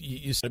mean,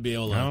 you got to be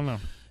able to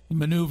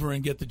maneuver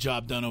and get the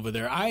job done over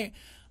there.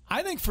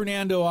 I think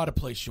Fernando ought to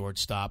play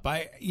shortstop.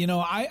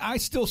 I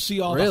still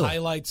see all the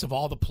highlights of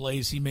all the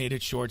plays he made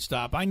at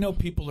shortstop. I know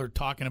people are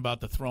talking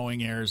about the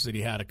throwing errors that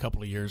he had a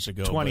couple of years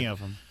ago. 20 of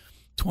them.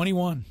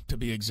 21 to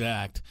be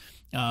exact.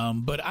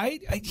 But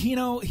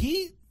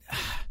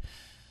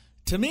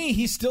to me,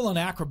 he's still an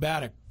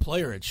acrobatic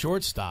player at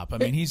shortstop. I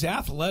mean, he's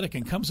athletic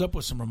and comes up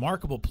with some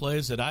remarkable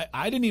plays that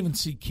I didn't even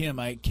see Kim.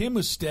 Kim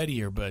was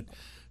steadier, but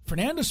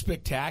Fernando's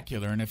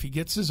spectacular, and if he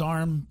gets his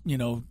arm,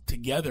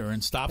 together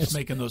and stops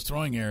making those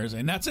throwing errors,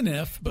 and that's an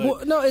if,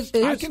 but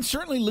I can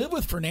certainly live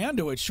with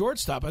Fernando at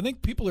shortstop. I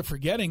think people are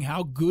forgetting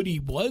how good he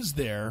was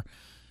there,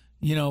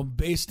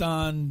 based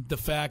on the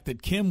fact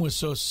that Kim was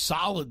so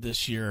solid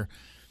this year.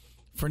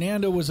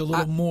 Fernando was a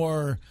little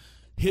more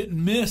hit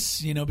and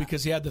miss,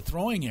 because he had the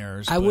throwing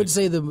errors. I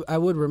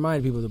would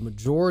remind people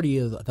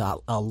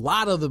a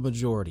lot of the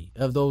majority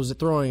of those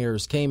throwing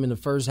errors came in the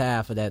first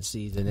half of that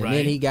season, and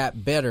then he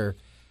got better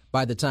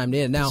by the time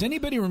then. Now, does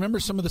anybody remember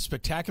some of the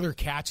spectacular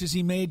catches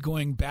he made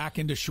going back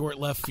into short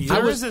left field?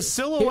 There was a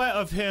silhouette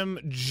of him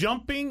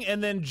jumping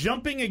and then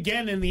jumping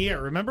again in the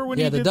air. Remember when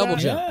he did the double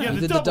that? jump? Yeah,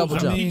 the double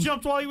jump. jump. He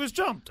jumped while he was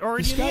jumped, or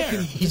in the air.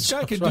 This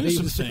guy can do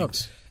some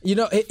things.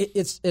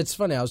 It's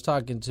funny. I was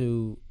talking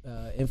to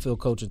infield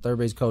coach and third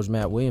base coach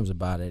Matt Williams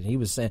about it, and he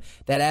was saying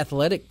that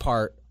athletic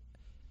part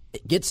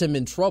gets him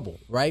in trouble,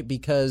 right?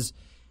 Because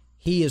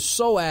he is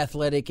so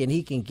athletic and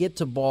he can get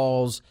to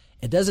balls.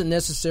 It doesn't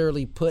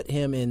necessarily put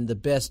him in the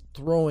best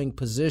throwing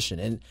position.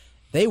 And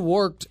they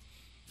worked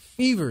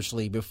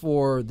feverishly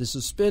before the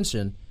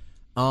suspension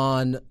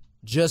on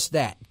just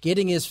that,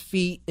 getting his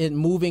feet and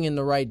moving in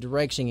the right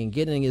direction and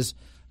getting his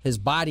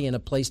body in a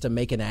place to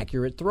make an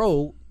accurate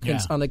throw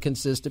on a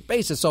consistent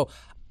basis. So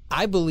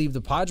I believe the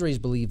Padres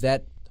believe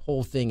that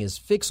whole thing is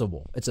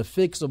fixable. It's a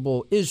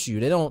fixable issue.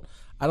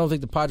 I don't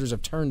think the Padres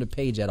have turned the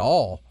page at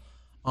all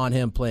on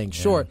him playing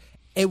short.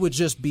 It would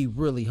just be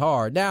really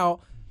hard.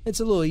 Now, it's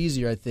a little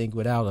easier, I think,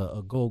 without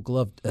a Gold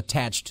Glove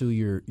attached to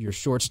your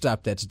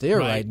shortstop that's there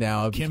right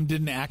now. Kim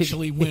didn't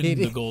actually win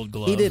the Gold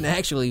Glove. He didn't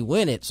actually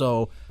win it,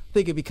 so I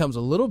think it becomes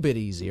a little bit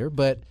easier.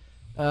 But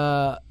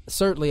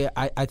certainly,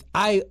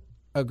 I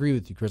agree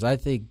with you, Chris. I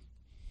think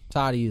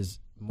Toddy is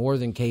more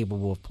than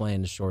capable of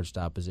playing the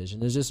shortstop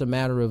position. It's just a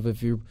matter of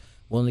if you're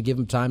willing to give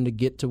him time to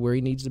get to where he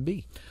needs to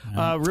be.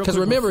 Because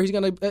remember, he's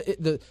going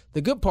to.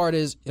 The good part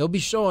is he'll be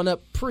showing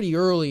up pretty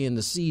early in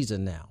the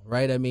season now,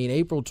 right? I mean,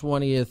 April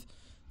 20th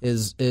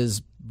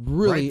is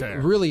really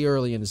really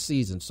early in the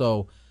season,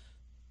 so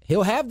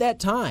he'll have that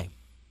time.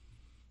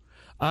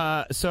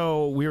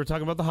 So we were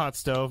talking about the hot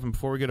stove, and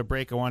before we get a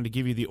break, I wanted to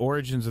give you the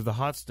origins of the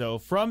hot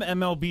stove. From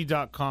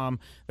MLB.com,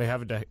 they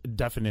have a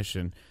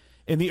definition.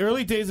 In the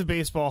early days of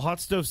baseball, hot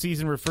stove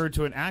season referred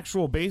to an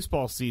actual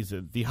baseball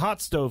season, the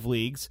hot stove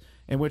leagues,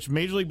 in which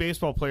Major League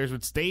Baseball players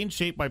would stay in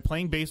shape by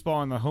playing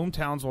baseball in their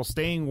hometowns while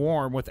staying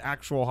warm with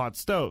actual hot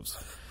stoves.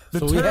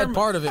 We had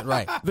part of it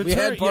right.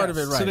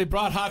 So they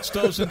brought hot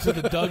stoves into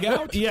the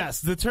dugout? Yes.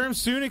 The term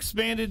soon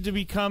expanded to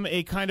become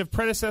a kind of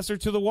predecessor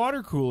to the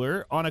water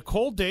cooler. On a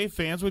cold day,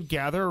 fans would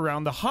gather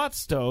around the hot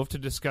stove to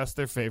discuss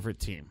their favorite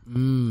team.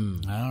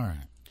 All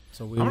right.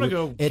 So I'm gonna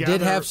go. It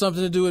did have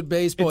something to do with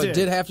baseball. It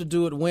did have to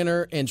do with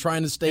winter and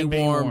trying to stay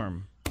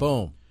warm.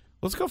 Boom.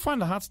 Let's go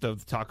find the hot stove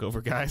to talk over,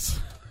 guys.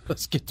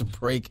 Let's get to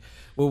break.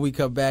 When we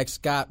come back,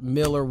 Scott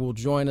Miller will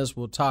join us.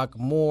 We'll talk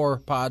more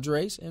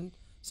Padres and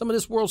some of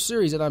this World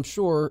Series that I'm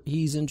sure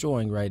he's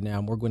enjoying right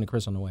now. More Gwen and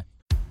Chris on the way.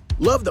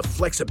 Love the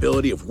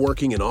flexibility of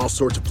working in all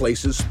sorts of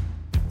places?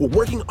 Well,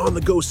 working on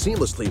the go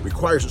seamlessly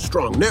requires a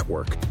strong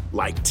network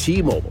like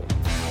T-Mobile.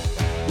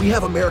 We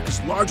have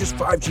America's largest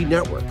 5G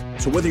network,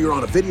 so whether you're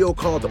on a video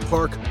call at the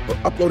park or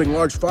uploading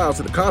large files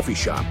at a coffee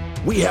shop,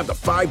 we have the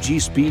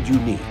 5G speed you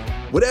need.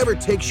 Whatever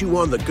takes you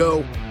on the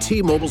go,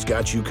 T-Mobile's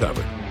got you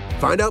covered.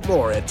 Find out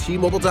more at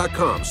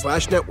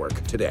T-Mobile.com/network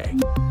today.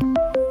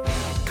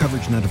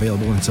 Coverage not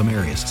available in some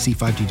areas. See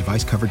 5G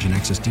device coverage and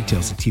access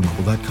details at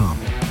T-Mobile.com.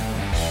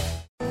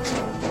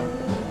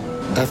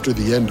 After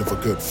the end of a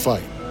good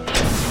fight,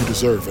 you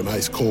deserve an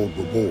ice-cold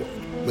reward.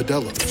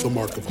 Modelo is the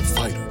mark of a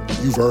fighter.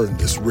 You've earned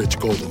this rich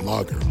golden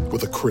lager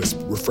with a crisp,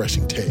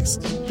 refreshing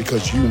taste.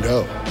 Because you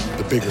know,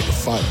 the bigger the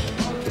fight,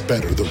 the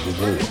better the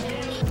reward.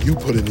 You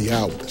put in the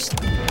hours,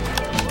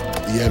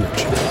 the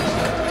energy,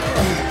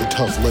 the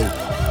tough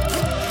labor.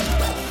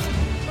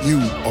 You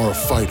are a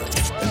fighter,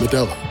 and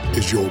Modelo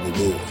is your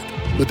reward.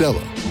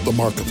 Modelo, the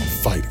mark of a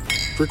fighter.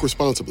 Drink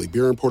responsibly.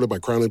 Beer imported by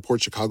Crown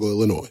Imports, Chicago,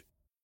 Illinois.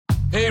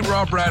 Hey,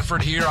 Rob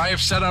Bradford here. I have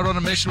set out on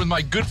a mission with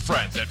my good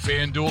friends at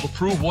FanDuel to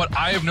prove what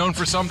I have known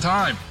for some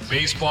time.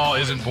 Baseball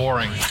isn't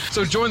boring.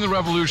 So join the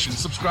revolution.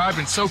 Subscribe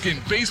and soak in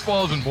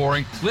Baseball Isn't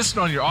Boring. Listen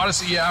on your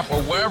Odyssey app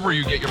or wherever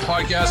you get your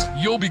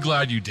podcast. You'll be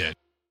glad you did.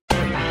 Set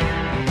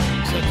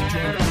to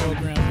join the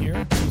program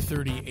here.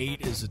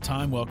 2:38 is the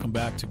time. Welcome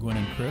back to Gwen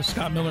and Chris.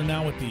 Scott Miller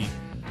now with the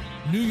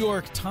New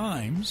York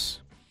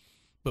Times,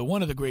 but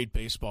one of the great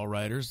baseball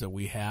writers that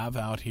we have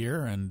out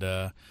here.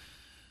 And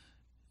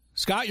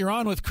Scott, you're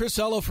on with Chris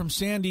Ello from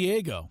San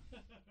Diego.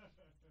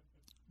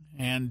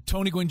 And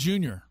Tony Gwynn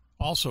Jr.,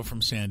 also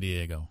from San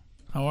Diego.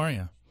 How are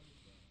you?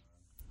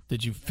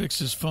 Did you fix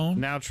his phone?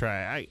 Now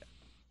try.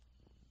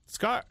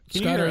 Scott,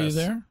 are you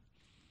there?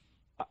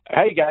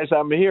 Hey, guys,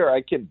 I'm here.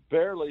 I can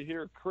barely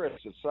hear Chris.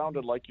 It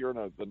sounded like you're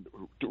in the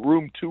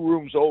room 2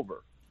 rooms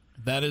over.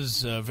 That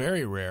is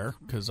very rare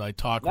because I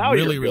talk now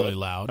really, really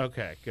loud.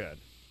 Okay, good.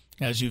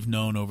 As you've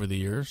known over the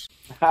years.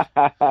 As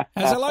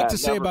I like to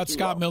say about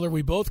Scott Miller,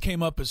 we both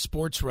came up as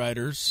sports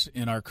writers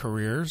in our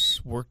careers,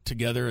 worked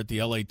together at the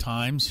L.A.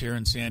 Times here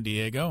in San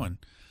Diego, and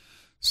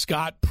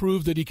Scott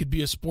proved that he could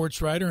be a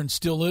sports writer and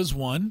still is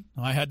one.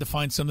 I had to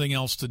find something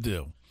else to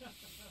do.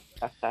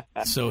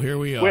 So here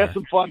we are. We had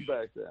some fun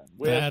back then.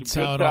 That's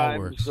how it all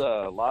works.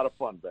 A lot of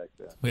fun back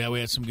then. Yeah, we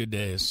had some good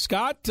days.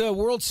 Scott,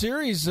 World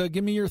Series,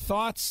 give me your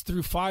thoughts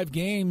through 5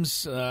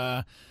 games.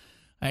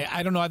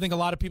 I don't know. I think a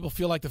lot of people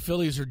feel like the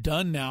Phillies are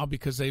done now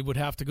because they would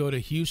have to go to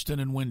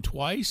Houston and win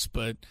twice,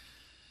 but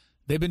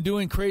they've been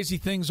doing crazy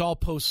things all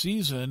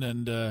postseason,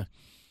 and,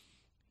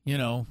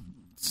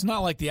 it's not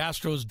like the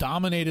Astros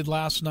dominated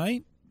last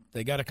night.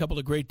 They got a couple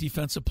of great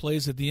defensive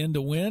plays at the end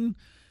to win.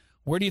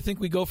 Where do you think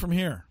we go from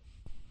here?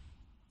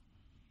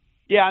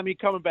 Yeah, I mean,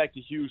 coming back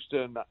to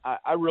Houston,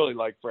 I really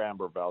like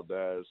Framber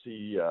Valdez.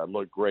 He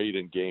looked great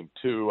in Game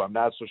 2. I'm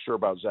not so sure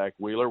about Zach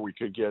Wheeler. We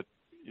could get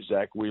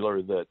Zach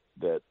Wheeler that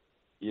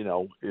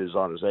is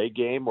on his A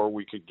game, or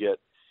we could get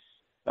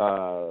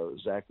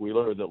Zach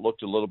Wheeler that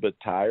looked a little bit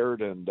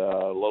tired and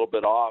a little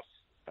bit off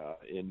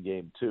in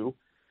Game 2.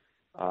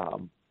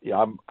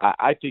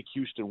 I think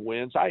Houston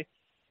wins.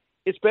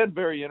 It's been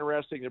very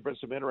interesting. There have been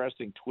some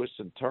interesting twists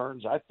and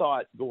turns. I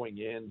thought going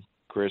in,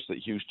 Chris, that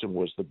Houston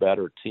was the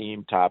better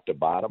team, top to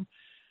bottom.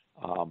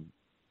 Going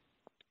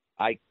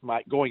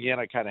in,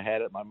 I kind of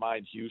had it in my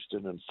mind,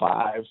 Houston in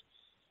 5.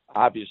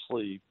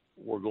 Obviously,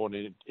 we're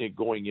going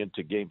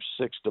into Game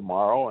 6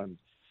 tomorrow, and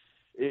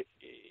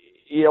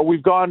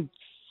we've gone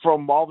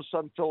from all of a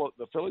sudden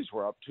the Phillies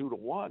were up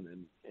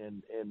 2-1,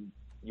 and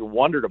you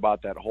wondered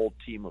about that whole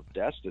team of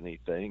destiny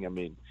thing. I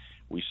mean,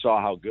 we saw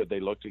how good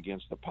they looked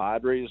against the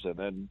Padres, and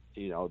then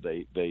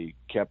they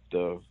kept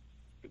the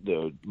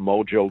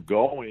mojo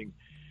going.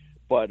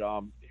 But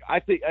I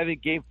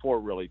think Game 4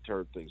 really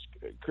turned things.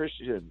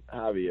 Christian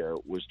Javier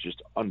was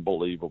just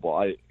unbelievable.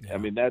 I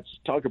mean, that's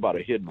talk about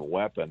a hidden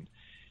weapon.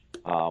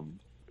 I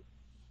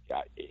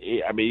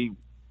mean,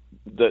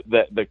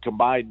 the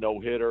combined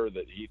no-hitter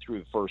that he threw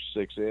the first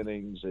 6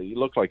 innings, he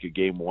looked like a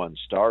Game 1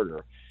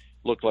 starter,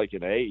 looked like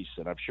an ace,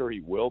 and I'm sure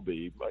he will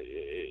be,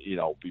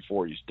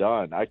 before he's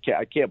done. I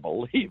can't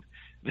believe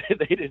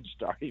they didn't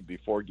start him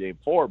before Game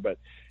 4, but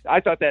I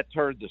thought that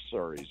turned the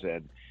series,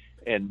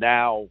 and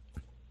now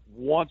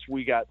once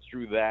we got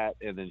through that,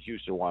 and then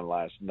Houston won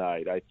last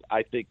night,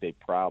 I think they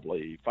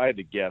probably, if I had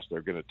to guess,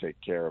 they're going to take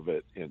care of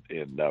it and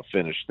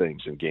finish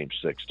things in Game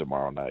 6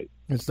 tomorrow night.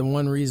 It's the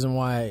one reason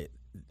why,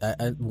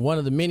 one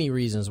of the many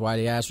reasons why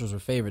the Astros are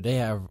favored. They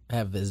have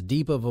as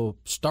deep of a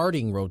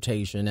starting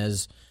rotation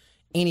as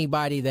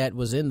anybody that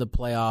was in the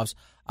playoffs.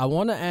 I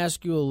want to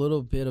ask you a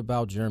little bit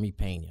about Jeremy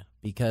Pena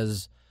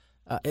because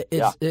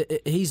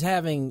he's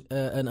having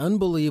an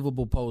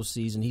unbelievable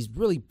postseason. He's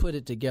really put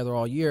it together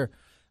all year.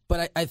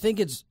 But I think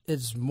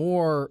it's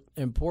more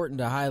important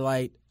to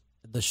highlight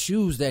the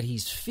shoes that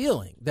he's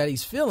filling.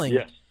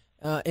 Yes.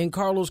 in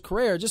Carlos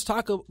Correa. Just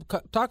talk a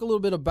little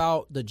bit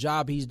about the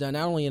job he's done,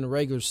 not only in the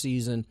regular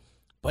season,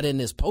 but in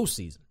this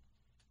postseason.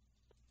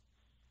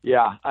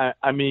 Yeah,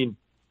 I mean,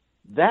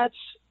 that's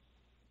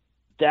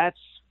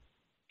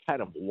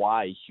kind of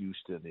why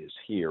Houston is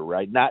here,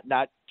 right? Not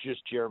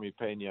just Jeremy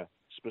Pena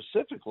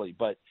specifically,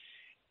 but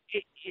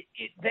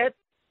that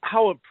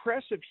how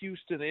impressive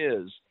Houston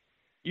is.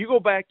 You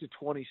go back to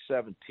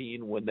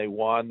 2017 when they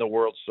won the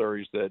World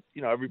Series that,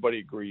 everybody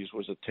agrees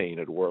was a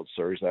tainted World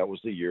Series. That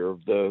was the year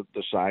of the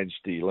sign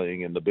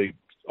stealing and the big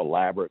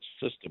elaborate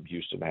system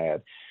Houston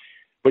had.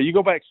 But you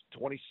go back to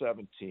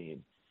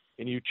 2017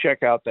 and you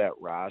check out that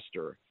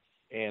roster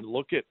and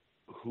look at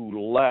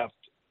who left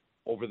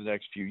over the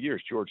next few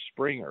years. George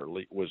Springer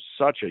was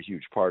such a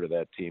huge part of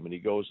that team, and he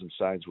goes and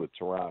signs with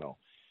Toronto.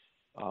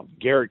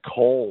 Garrett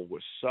Cole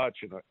was such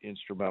an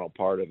instrumental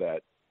part of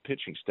that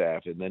pitching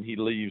staff, and then he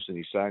leaves and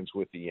he signs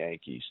with the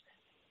Yankees.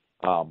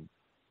 The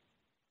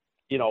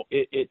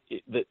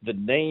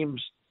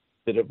names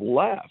that have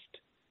left,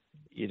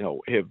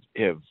 have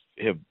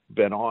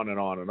been on and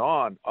on and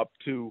on up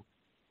to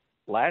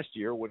last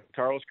year when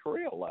Carlos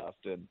Correa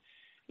left. And,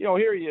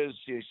 here he is,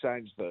 he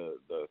signs the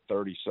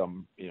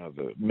 30-some, the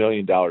 $1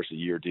 million a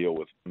year deal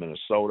with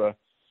Minnesota.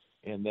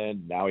 And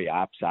then now he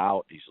opts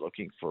out. He's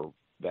looking for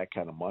that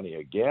kind of money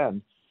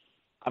again.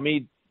 I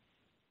mean,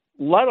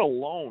 let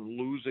alone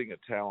losing a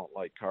talent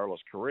like Carlos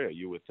Correa,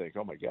 you would think,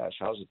 oh my gosh,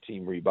 how's the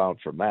team rebound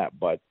from that?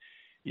 But,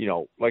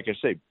 like I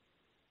say,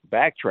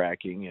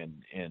 backtracking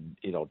and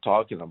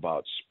talking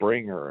about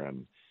Springer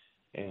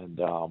and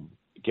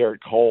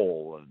Garrett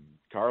Cole and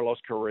Carlos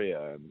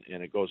Correa,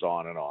 and it goes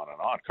on and on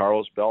and on.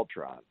 Carlos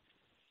Beltran.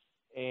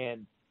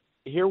 And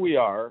here we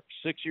are,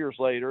 6 years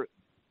later.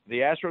 The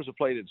Astros have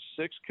played in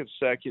 6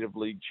 consecutive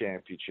league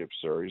championship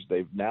series.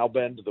 They've now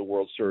been to the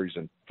World Series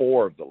in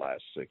 4 of the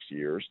last 6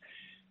 years.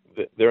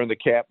 They're in the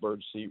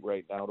catbird seat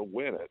right now to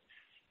win it.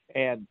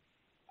 And,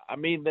 I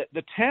mean,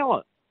 the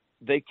talent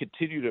they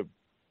continue to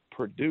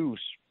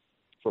produce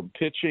from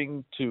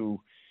pitching to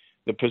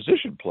the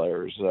position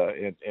players.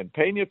 And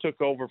Pena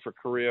took over for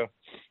Correa,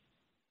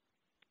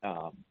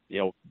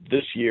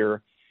 this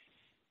year.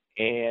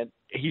 And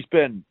he's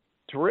been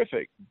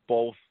terrific,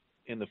 both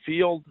in the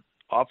field,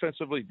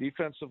 offensively,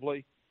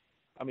 defensively.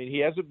 I mean, he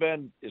hasn't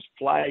been as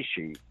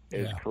flashy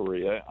as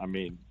Correa. I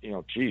mean,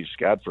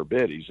 God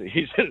forbid, he's in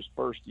his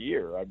first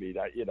year. I mean,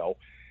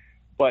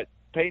 but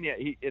Pena,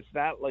 it's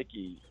not like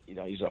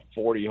he's a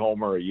 40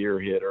 homer a year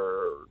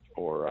hitter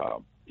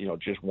or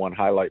just one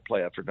highlight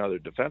play after another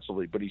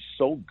defensively, but he's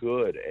so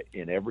good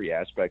in every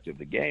aspect of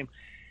the game.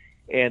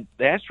 And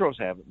the Astros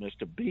haven't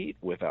missed a beat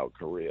without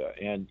Correa.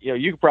 And,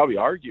 you could probably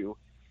argue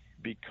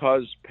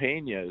because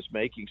Pena is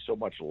making so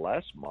much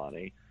less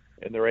money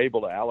and they're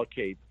able to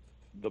allocate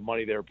the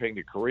money they're paying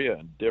to Correa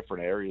in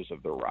different areas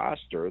of the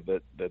roster,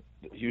 that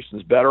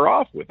Houston's better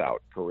off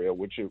without Correa,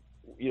 which,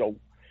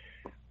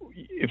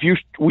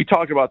 we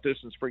talked about this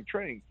in spring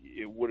training,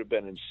 it would have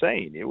been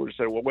insane. It would have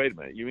said, well, wait a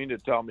minute, you mean to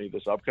tell me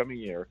this upcoming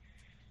year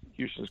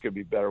Houston's going to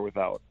be better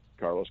without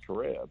Carlos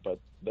Correa? But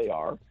they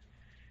are.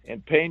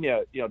 And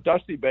Pena,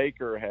 Dusty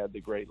Baker had the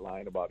great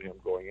line about him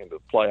going into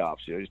the playoffs.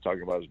 He's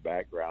talking about his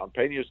background.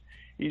 Pena's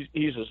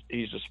he's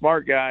a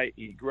smart guy.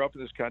 He grew up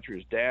in this country.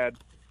 His dad,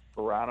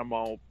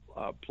 Geronimo,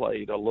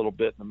 played a little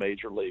bit in the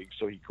major league,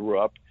 so he grew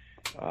up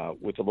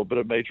with a little bit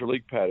of major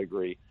league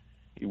pedigree.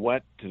 He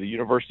went to the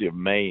University of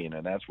Maine,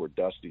 and that's where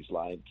Dusty's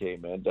line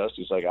came in.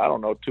 Dusty's like, I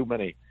don't know too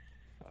many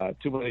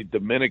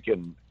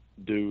Dominican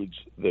dudes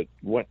that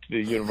went to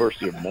the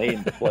University of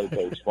Maine to play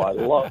baseball. I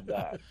love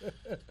that.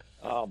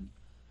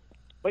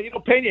 But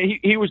Pena,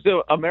 he was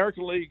the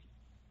American League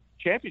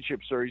Championship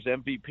Series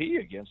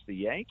MVP against the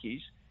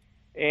Yankees,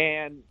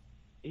 and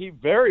he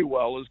very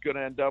well is going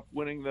to end up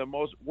winning the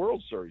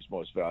World Series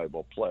Most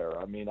Valuable Player.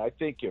 I mean, I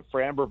think if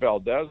Framber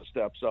Valdez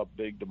steps up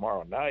big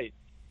tomorrow night,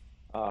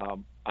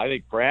 I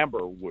think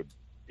Framber would.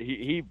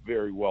 He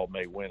very well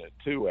may win it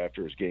too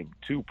after his Game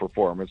 2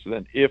 performance, and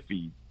then if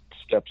he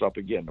steps up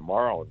again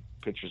tomorrow and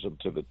pitches him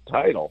to the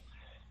title.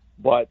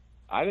 But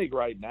I think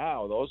right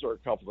now those are a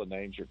couple of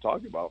names you're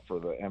talking about for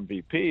the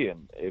MVP.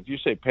 And if you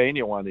say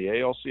Pena won the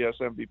ALCS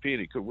MVP and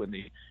he could win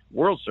the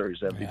World Series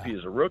MVP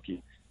as a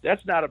rookie,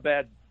 that's not a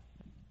bad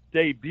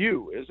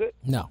debut, is it?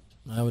 No,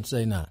 I would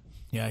say not.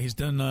 Yeah, he's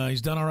done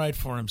all right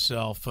for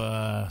himself.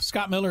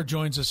 Scott Miller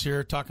joins us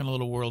here talking a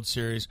little World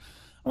Series.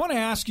 I want to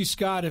ask you,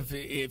 Scott,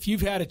 if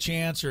you've had a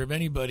chance or if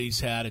anybody's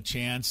had a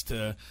chance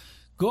to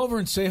go over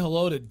and say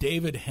hello to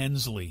David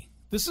Hensley.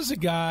 This is a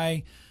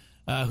guy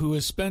who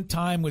has spent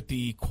time with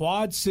the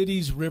Quad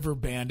Cities River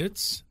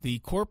Bandits, the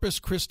Corpus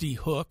Christi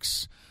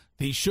Hooks,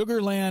 the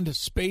Sugar Land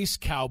Space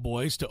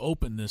Cowboys to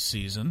open this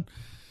season.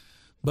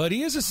 But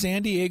he is a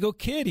San Diego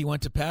kid. He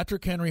went to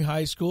Patrick Henry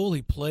High School.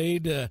 He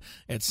played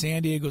at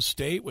San Diego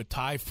State with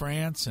Ty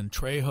France and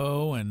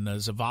Trejo and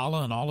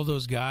Zavala and all of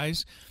those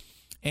guys.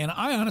 And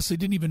I honestly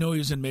didn't even know he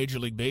was in Major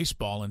League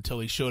Baseball until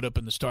he showed up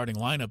in the starting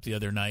lineup the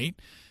other night.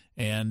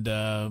 And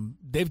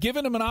they've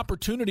given him an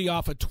opportunity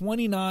off of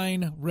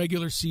 29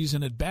 regular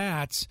season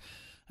at-bats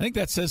I think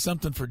that says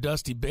something for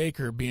Dusty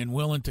Baker, being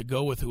willing to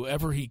go with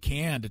whoever he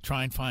can to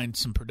try and find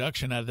some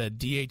production out of that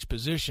DH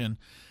position.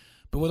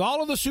 But with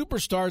all of the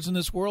superstars in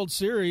this World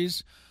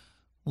Series,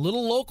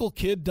 little local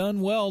kid done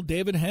well,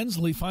 David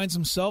Hensley, finds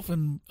himself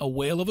in a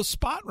whale of a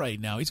spot right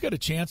now. He's got a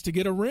chance to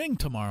get a ring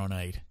tomorrow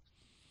night.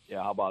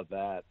 Yeah, how about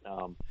that?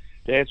 To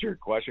answer your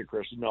question,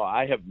 Chris, no,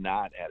 I have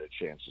not had a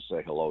chance to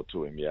say hello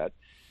to him yet.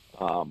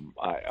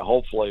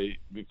 Hopefully,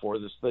 before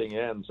this thing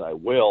ends, I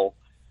will,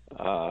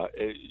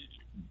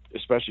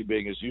 especially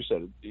being, as you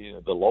said,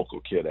 the local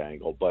kid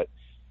angle. But,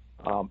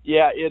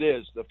 yeah, it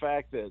is. The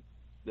fact that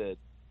there's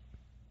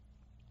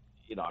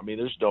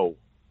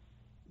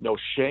no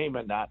shame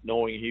in not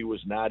knowing he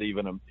was not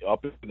even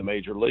up in the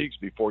major leagues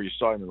before you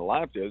saw him in the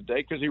lineup the other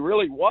day, because he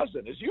really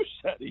wasn't. As you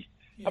said,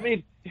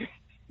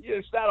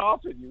 it's not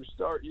often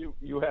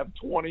you have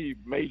 20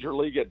 major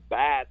league at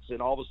bats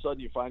and all of a sudden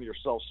you find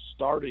yourself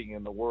starting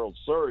in the World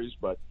Series.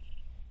 But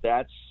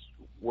that's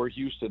where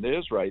Houston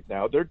is right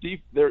now. Their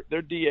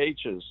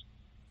DHs.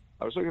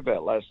 I was looking at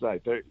that last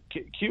night. They're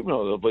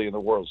cumulatively in the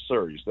World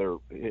Series. They're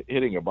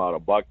hitting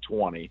about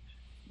 $120.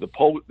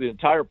 The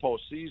entire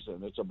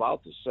postseason, it's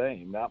about the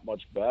same, not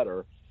much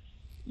better.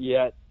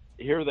 Yet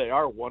here they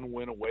are, one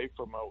win away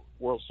from a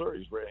World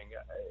Series ring.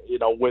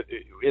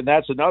 And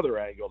that's another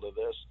angle to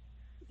this.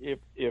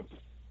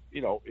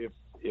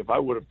 If I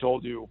would have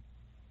told you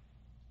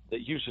that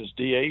Houston's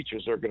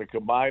DHs are going to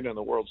combine in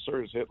the World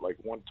Series, hit like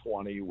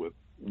 120 with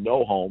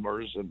no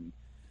homers and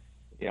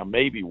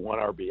maybe one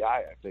RBI,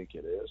 I think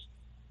it is.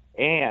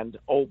 And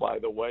by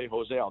the way,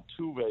 Jose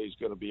Altuve is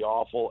going to be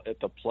awful at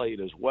the plate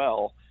as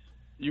well.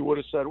 You would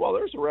have said, well,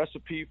 there's a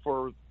recipe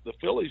for the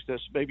Phillies to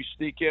maybe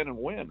sneak in and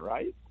win,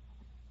 right?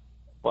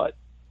 But,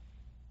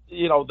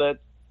 that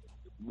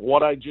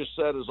what I just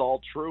said is all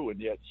true, and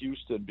yet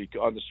Houston,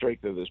 on the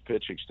strength of this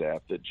pitching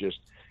staff that just,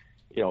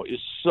 is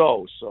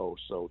so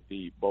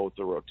deep, both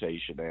the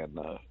rotation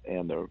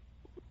and the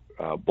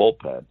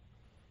bullpen,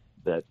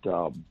 that,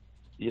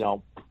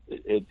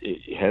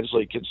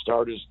 Hensley can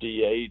start as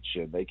DH,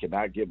 and they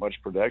cannot get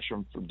much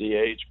production from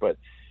DH,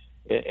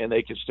 and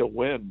they can still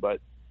win. But,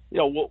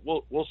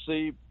 we'll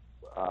see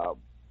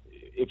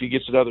if he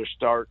gets another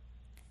start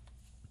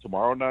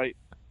tomorrow night.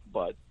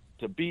 But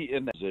to be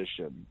in that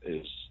position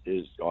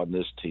is on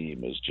this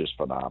team is just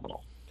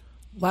phenomenal.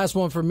 Last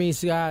one for me,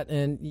 Scott,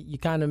 and you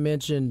kind of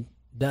mentioned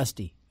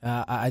Dusty.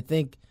 I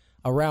think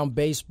around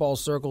baseball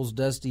circles,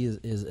 Dusty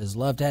is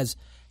loved. Has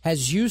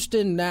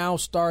Houston now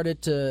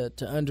started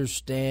to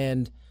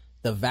understand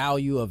the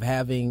value of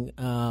having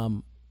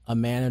a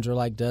manager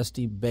like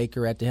Dusty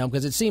Baker at the helm?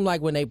 Because it seemed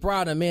like when they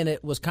brought him in,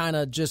 it was kind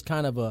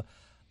of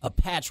a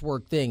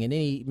patchwork thing, and then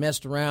he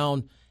messed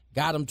around,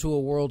 got him to a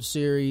World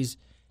Series,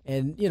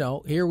 and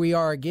here we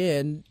are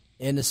again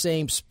in the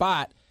same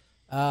spot.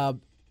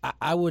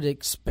 I would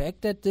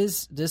expect that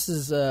this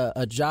is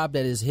a job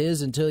that is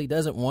his until he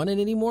doesn't want it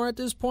anymore. At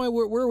this point,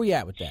 where are we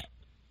at with that?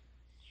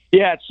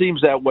 Yeah, it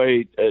seems that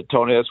way,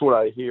 Tony. That's what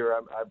I hear.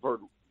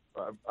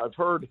 I've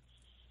heard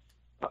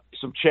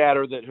some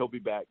chatter that he'll be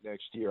back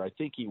next year. I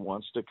think he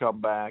wants to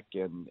come back,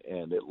 and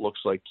it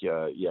looks like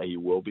he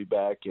will be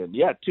back. And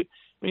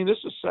this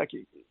is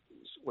second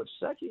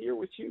year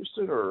with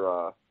Houston,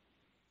 or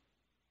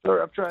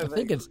I'm trying to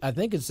think. I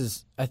think it's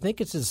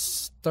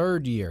his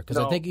third year, because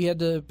I think he had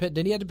the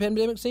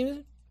pandemic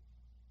season.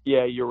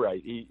 Yeah, you're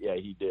right.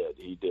 He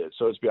did.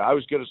 So I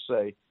was going to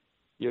say,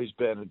 he's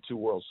been in 2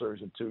 World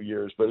Series in 2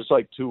 years, but it's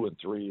like 2 and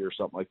 3 or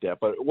something like that.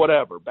 But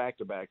whatever,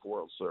 back-to-back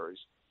World Series.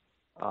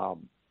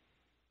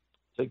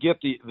 To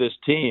get this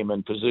team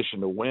in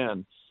position to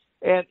win.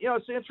 And,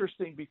 it's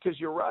interesting because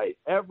you're right.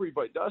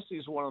 Dusty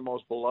is one of the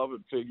most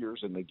beloved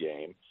figures in the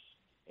game.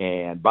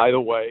 And by the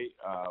way,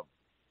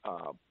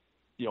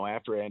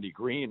 after Andy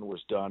Green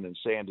was done in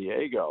San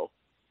Diego,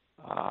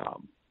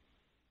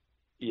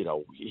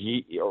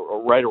 he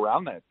right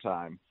around that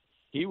time,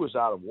 he was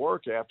out of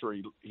work after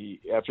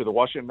after the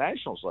Washington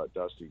Nationals let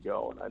Dusty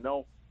go. And I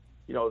know,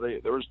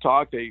 there was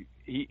talk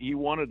he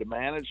wanted to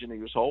manage, and he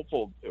was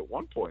hopeful at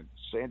one point.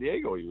 San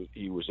Diego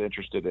he was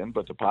interested in,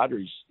 but the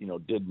Padres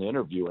didn't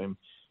interview him.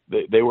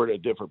 They were in a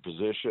different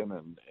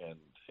position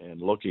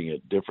and looking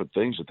at different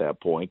things at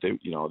that point. They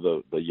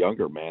the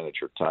younger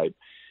manager type,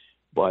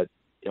 but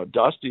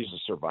Dusty's a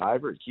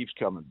survivor. He keeps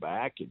coming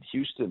back, and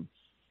Houston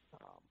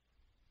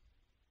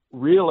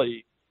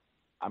really.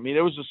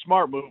 It was a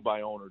smart move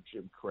by owner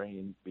Jim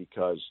Crane,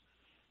 because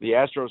the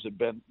Astros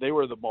they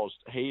were the most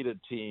hated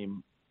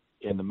team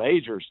in the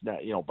majors,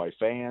 by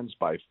fans,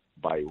 by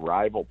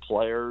rival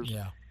players,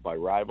 by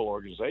rival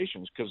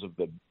organizations, because of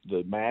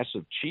the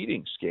massive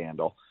cheating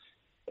scandal.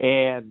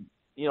 And,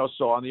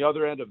 so on the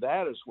other end of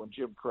that is when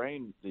Jim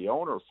Crane, the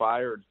owner,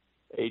 fired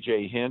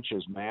A.J. Hinch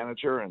as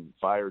manager and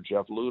fired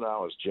Jeff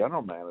Luhnow as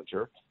general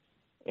manager.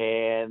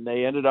 And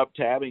they ended up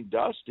tabbing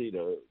Dusty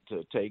to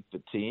take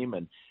the team.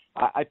 And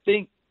I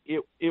think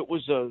it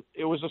was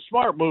a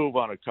smart move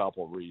on a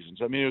couple of reasons.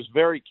 It was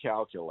very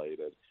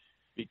calculated,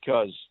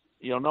 because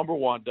number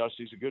one,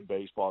 Dusty's a good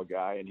baseball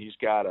guy, and he's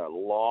got a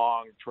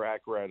long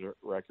track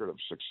record of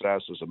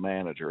success as a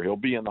manager. He'll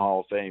be in the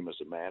Hall of Fame as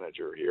a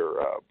manager here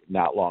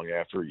not long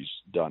after he's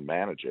done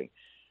managing.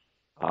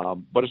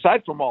 But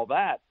aside from all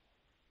that,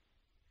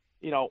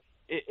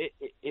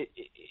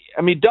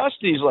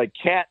 Dusty's like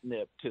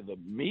catnip to the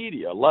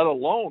media, let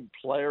alone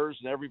players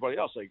and everybody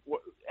else. Like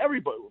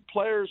everybody,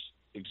 players,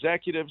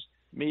 executives,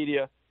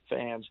 media,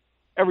 fans,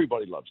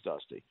 everybody loves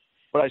Dusty.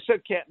 But I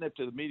said catnip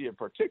to the media in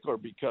particular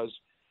because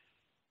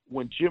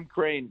when Jim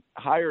Crane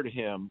hired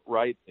him,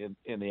 right,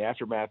 in the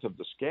aftermath of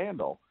the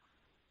scandal,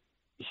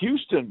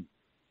 Houston,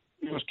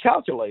 it was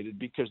calculated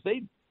because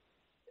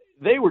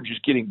they were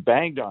just getting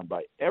banged on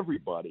by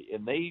everybody,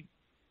 and they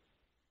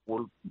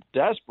were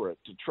desperate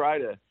to try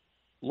to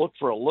look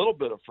for a little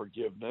bit of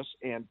forgiveness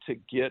and to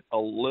get a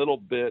little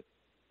bit,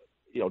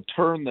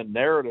 turn the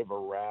narrative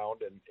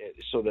around, and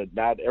so that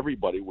not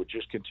everybody would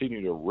just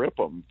continue to rip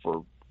them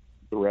for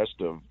the rest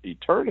of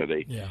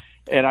eternity. Yeah.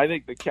 And I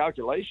think the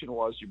calculation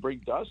was you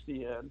bring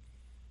Dusty in,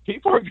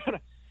 people are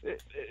going to,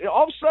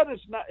 all of a sudden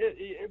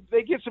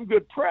they get some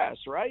good press,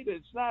 right?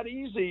 It's not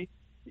easy.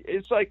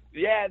 It's like,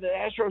 the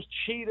Astros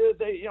cheated.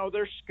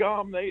 They're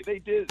scum. They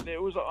did. It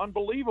was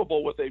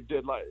unbelievable what they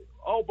did. Like,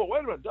 oh, but wait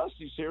a minute,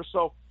 Dusty's here.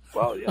 So,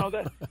 well,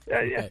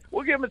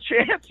 we'll give him a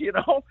chance,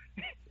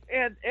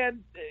 and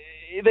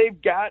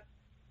they've got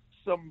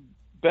some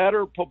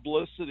better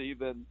publicity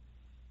than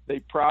they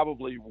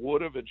probably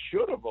would have and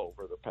should have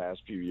over the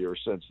past few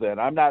years since then.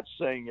 I'm not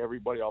saying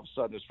everybody all of a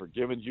sudden has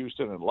forgiven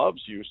Houston and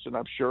loves Houston.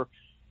 I'm sure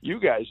you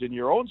guys in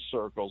your own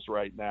circles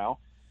right now,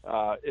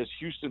 as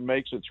Houston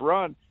makes its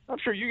run, I'm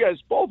sure you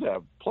guys both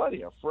have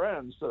plenty of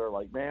friends that are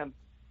like, man,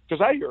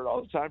 because I hear it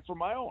all the time from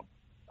my own.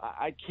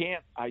 I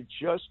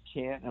just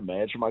can't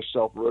imagine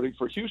myself rooting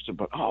for Houston,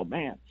 but oh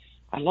man,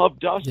 I love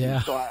Dusty.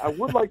 Yeah. So I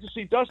would like to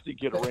see Dusty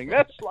get a ring.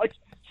 That's like,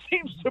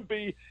 seems to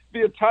be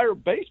the entire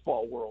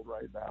baseball world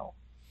right now.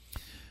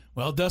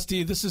 Well,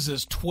 Dusty, this is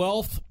his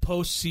 12th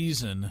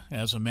postseason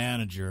as a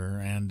manager,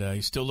 and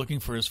he's still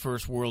looking for his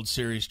first World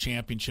Series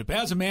championship.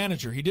 As a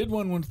manager, he did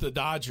one with the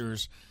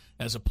Dodgers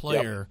as a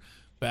player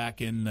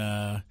back in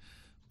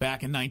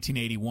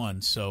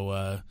 1981.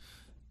 So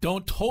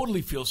don't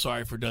totally feel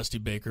sorry for Dusty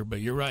Baker,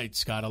 but you're right,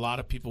 Scott. A lot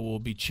of people will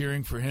be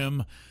cheering for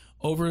him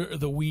over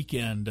the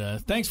weekend.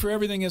 Thanks for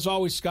everything, as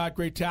always, Scott.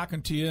 Great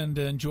talking to you, and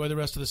enjoy the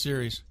rest of the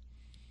series.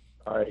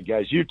 All right,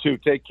 guys, you too.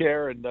 Take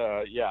care, and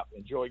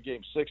enjoy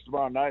Game 6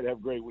 tomorrow night. Have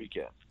a great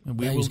weekend. And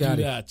we will do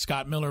that.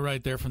 Scott Miller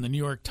right there from the New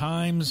York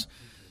Times.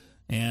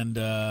 And,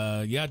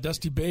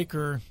 Dusty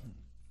Baker.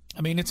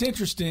 I mean, it's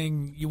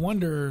interesting. You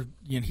wonder,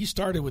 he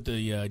started with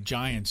the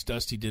Giants,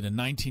 Dusty did, in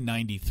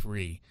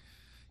 1993.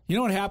 You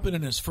know what happened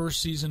in his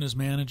first season as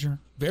manager?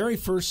 Very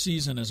first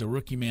season as a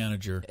rookie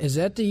manager. Is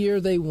that the year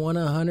they won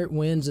 100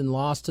 wins and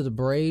lost to the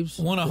Braves?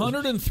 Won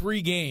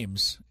 103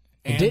 games.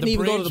 And didn't the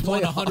even Braves go to the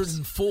playoffs. won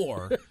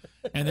 104.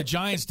 And the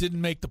Giants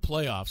didn't make the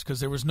playoffs because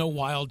there was no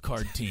wild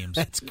card teams.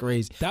 That's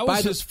crazy. That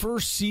was his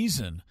first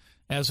season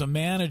as a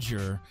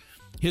manager.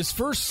 His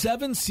first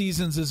 7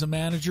 seasons as a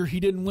manager, he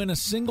didn't win a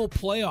single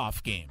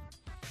playoff game.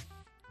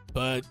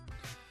 But,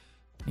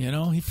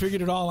 he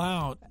figured it all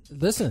out.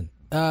 Listen,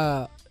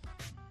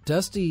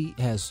 Dusty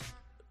has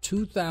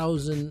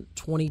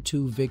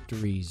 2,022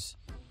 victories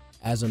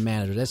as a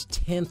manager. That's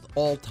 10th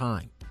all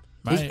time.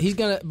 Right. He's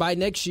going to, by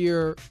next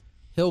year,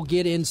 he'll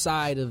get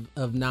inside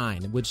of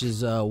 9, which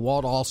is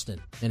Walt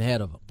Alston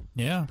ahead of him.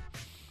 Yeah.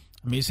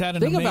 I mean, he's had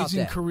an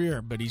amazing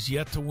career, but he's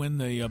yet to win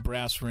the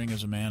brass ring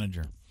as a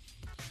manager.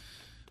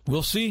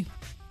 We'll see.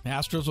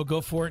 Astros will go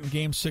for it in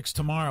Game 6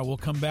 tomorrow. We'll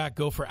come back,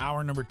 go for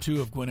hour number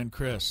 2 of Gwynn and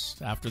Chris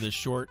after this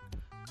short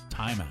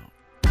timeout.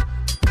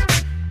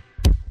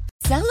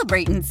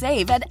 Celebrate and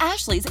save at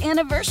Ashley's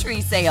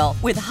Anniversary Sale.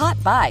 With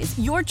Hot Buys,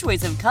 your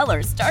choice of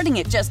colors starting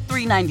at just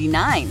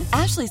 $3.99.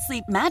 Ashley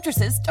Sleep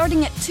mattresses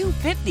starting at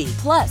 $2.50.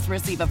 Plus,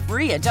 receive a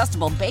free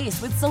adjustable base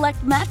with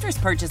select mattress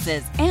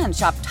purchases. And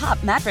shop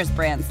top mattress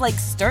brands like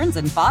Stearns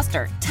 &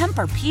 Foster,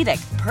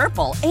 Tempur-Pedic,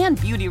 Purple, and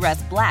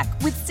Beautyrest Black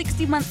with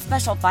 60-month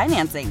special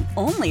financing.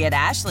 Only at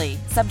Ashley.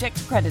 Subject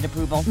to credit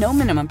approval. No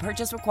minimum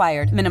purchase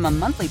required. Minimum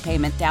monthly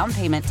payment, down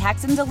payment,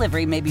 tax, and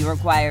delivery may be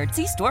required.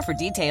 See store for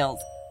details.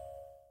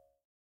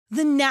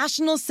 The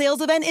national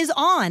sales event is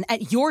on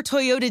at your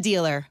Toyota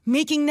dealer,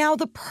 making now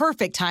the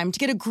perfect time to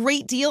get a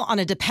great deal on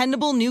a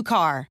dependable new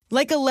car.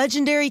 Like a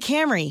legendary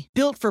Camry,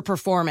 built for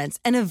performance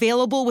and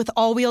available with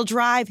all-wheel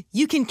drive,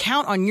 you can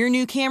count on your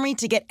new Camry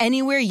to get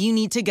anywhere you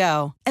need to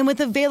go. And with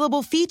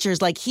available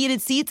features like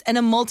heated seats and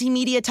a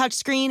multimedia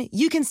touchscreen,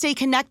 you can stay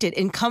connected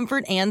in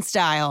comfort and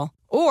style.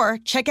 Or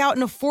check out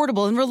an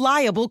affordable and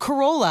reliable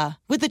Corolla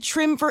with a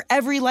trim for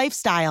every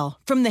lifestyle.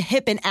 From the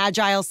hip and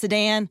agile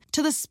sedan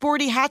to the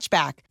sporty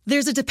hatchback,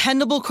 there's a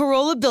dependable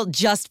Corolla built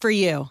just for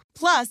you.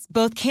 Plus,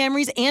 both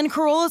Camrys and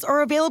Corollas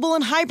are available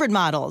in hybrid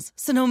models,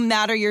 so no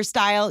matter your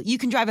style, you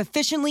can drive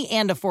efficiently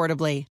and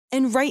affordably.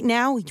 And right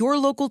now, your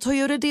local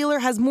Toyota dealer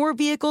has more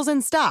vehicles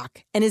in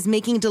stock and is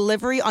making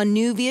delivery on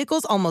new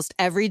vehicles almost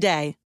every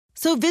day.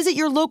 So visit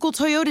your local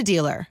Toyota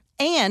dealer.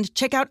 And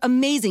check out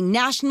amazing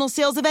national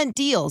sales event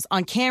deals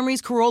on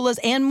Camrys, Corollas,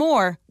 and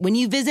more when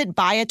you visit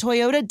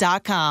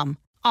buyatoyota.com.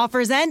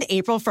 Offers end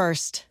April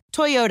 1st.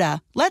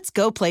 Toyota, let's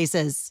go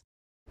places.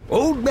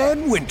 Old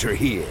Man Winter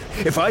here.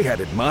 If I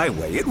had it my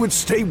way, it would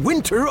stay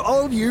winter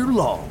all year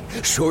long.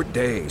 Short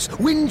days,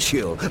 wind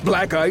chill,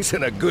 black ice,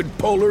 and a good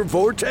polar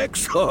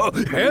vortex. Oh,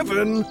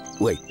 heaven!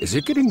 Wait, is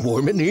it getting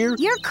warm in here?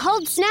 Your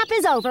cold snap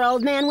is over,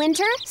 Old Man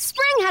Winter.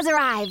 Spring has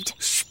arrived.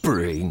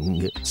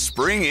 Spring.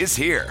 Spring is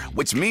here,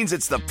 which means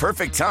it's the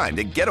perfect time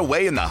to get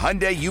away in the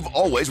Hyundai you've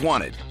always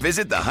wanted.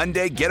 Visit the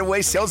Hyundai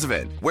Getaway Sales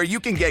Event, where you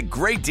can get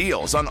great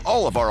deals on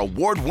all of our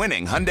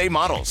award-winning Hyundai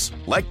models,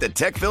 like the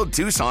tech-filled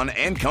Tucson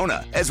and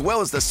Kona, as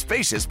well as the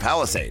spacious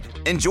Palisade.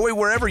 Enjoy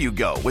wherever you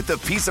go with the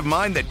peace of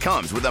mind that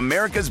comes with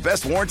America's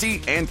best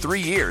warranty and 3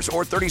 years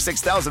or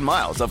 36,000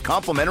 miles of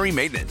complimentary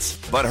maintenance.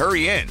 But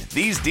hurry in,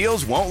 these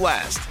deals won't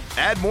last.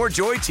 Add more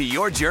joy to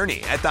your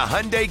journey at the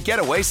Hyundai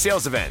Getaway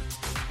Sales Event.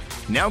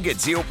 Now get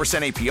 0%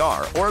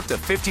 APR or up to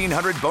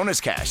 $1,500 bonus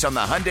cash on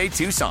the Hyundai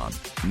Tucson.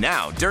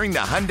 Now, during the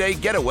Hyundai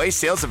Getaway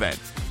Sales Event.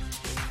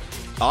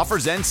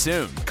 Offers end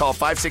soon. Call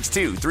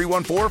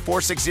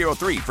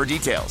 562-314-4603 for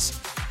details.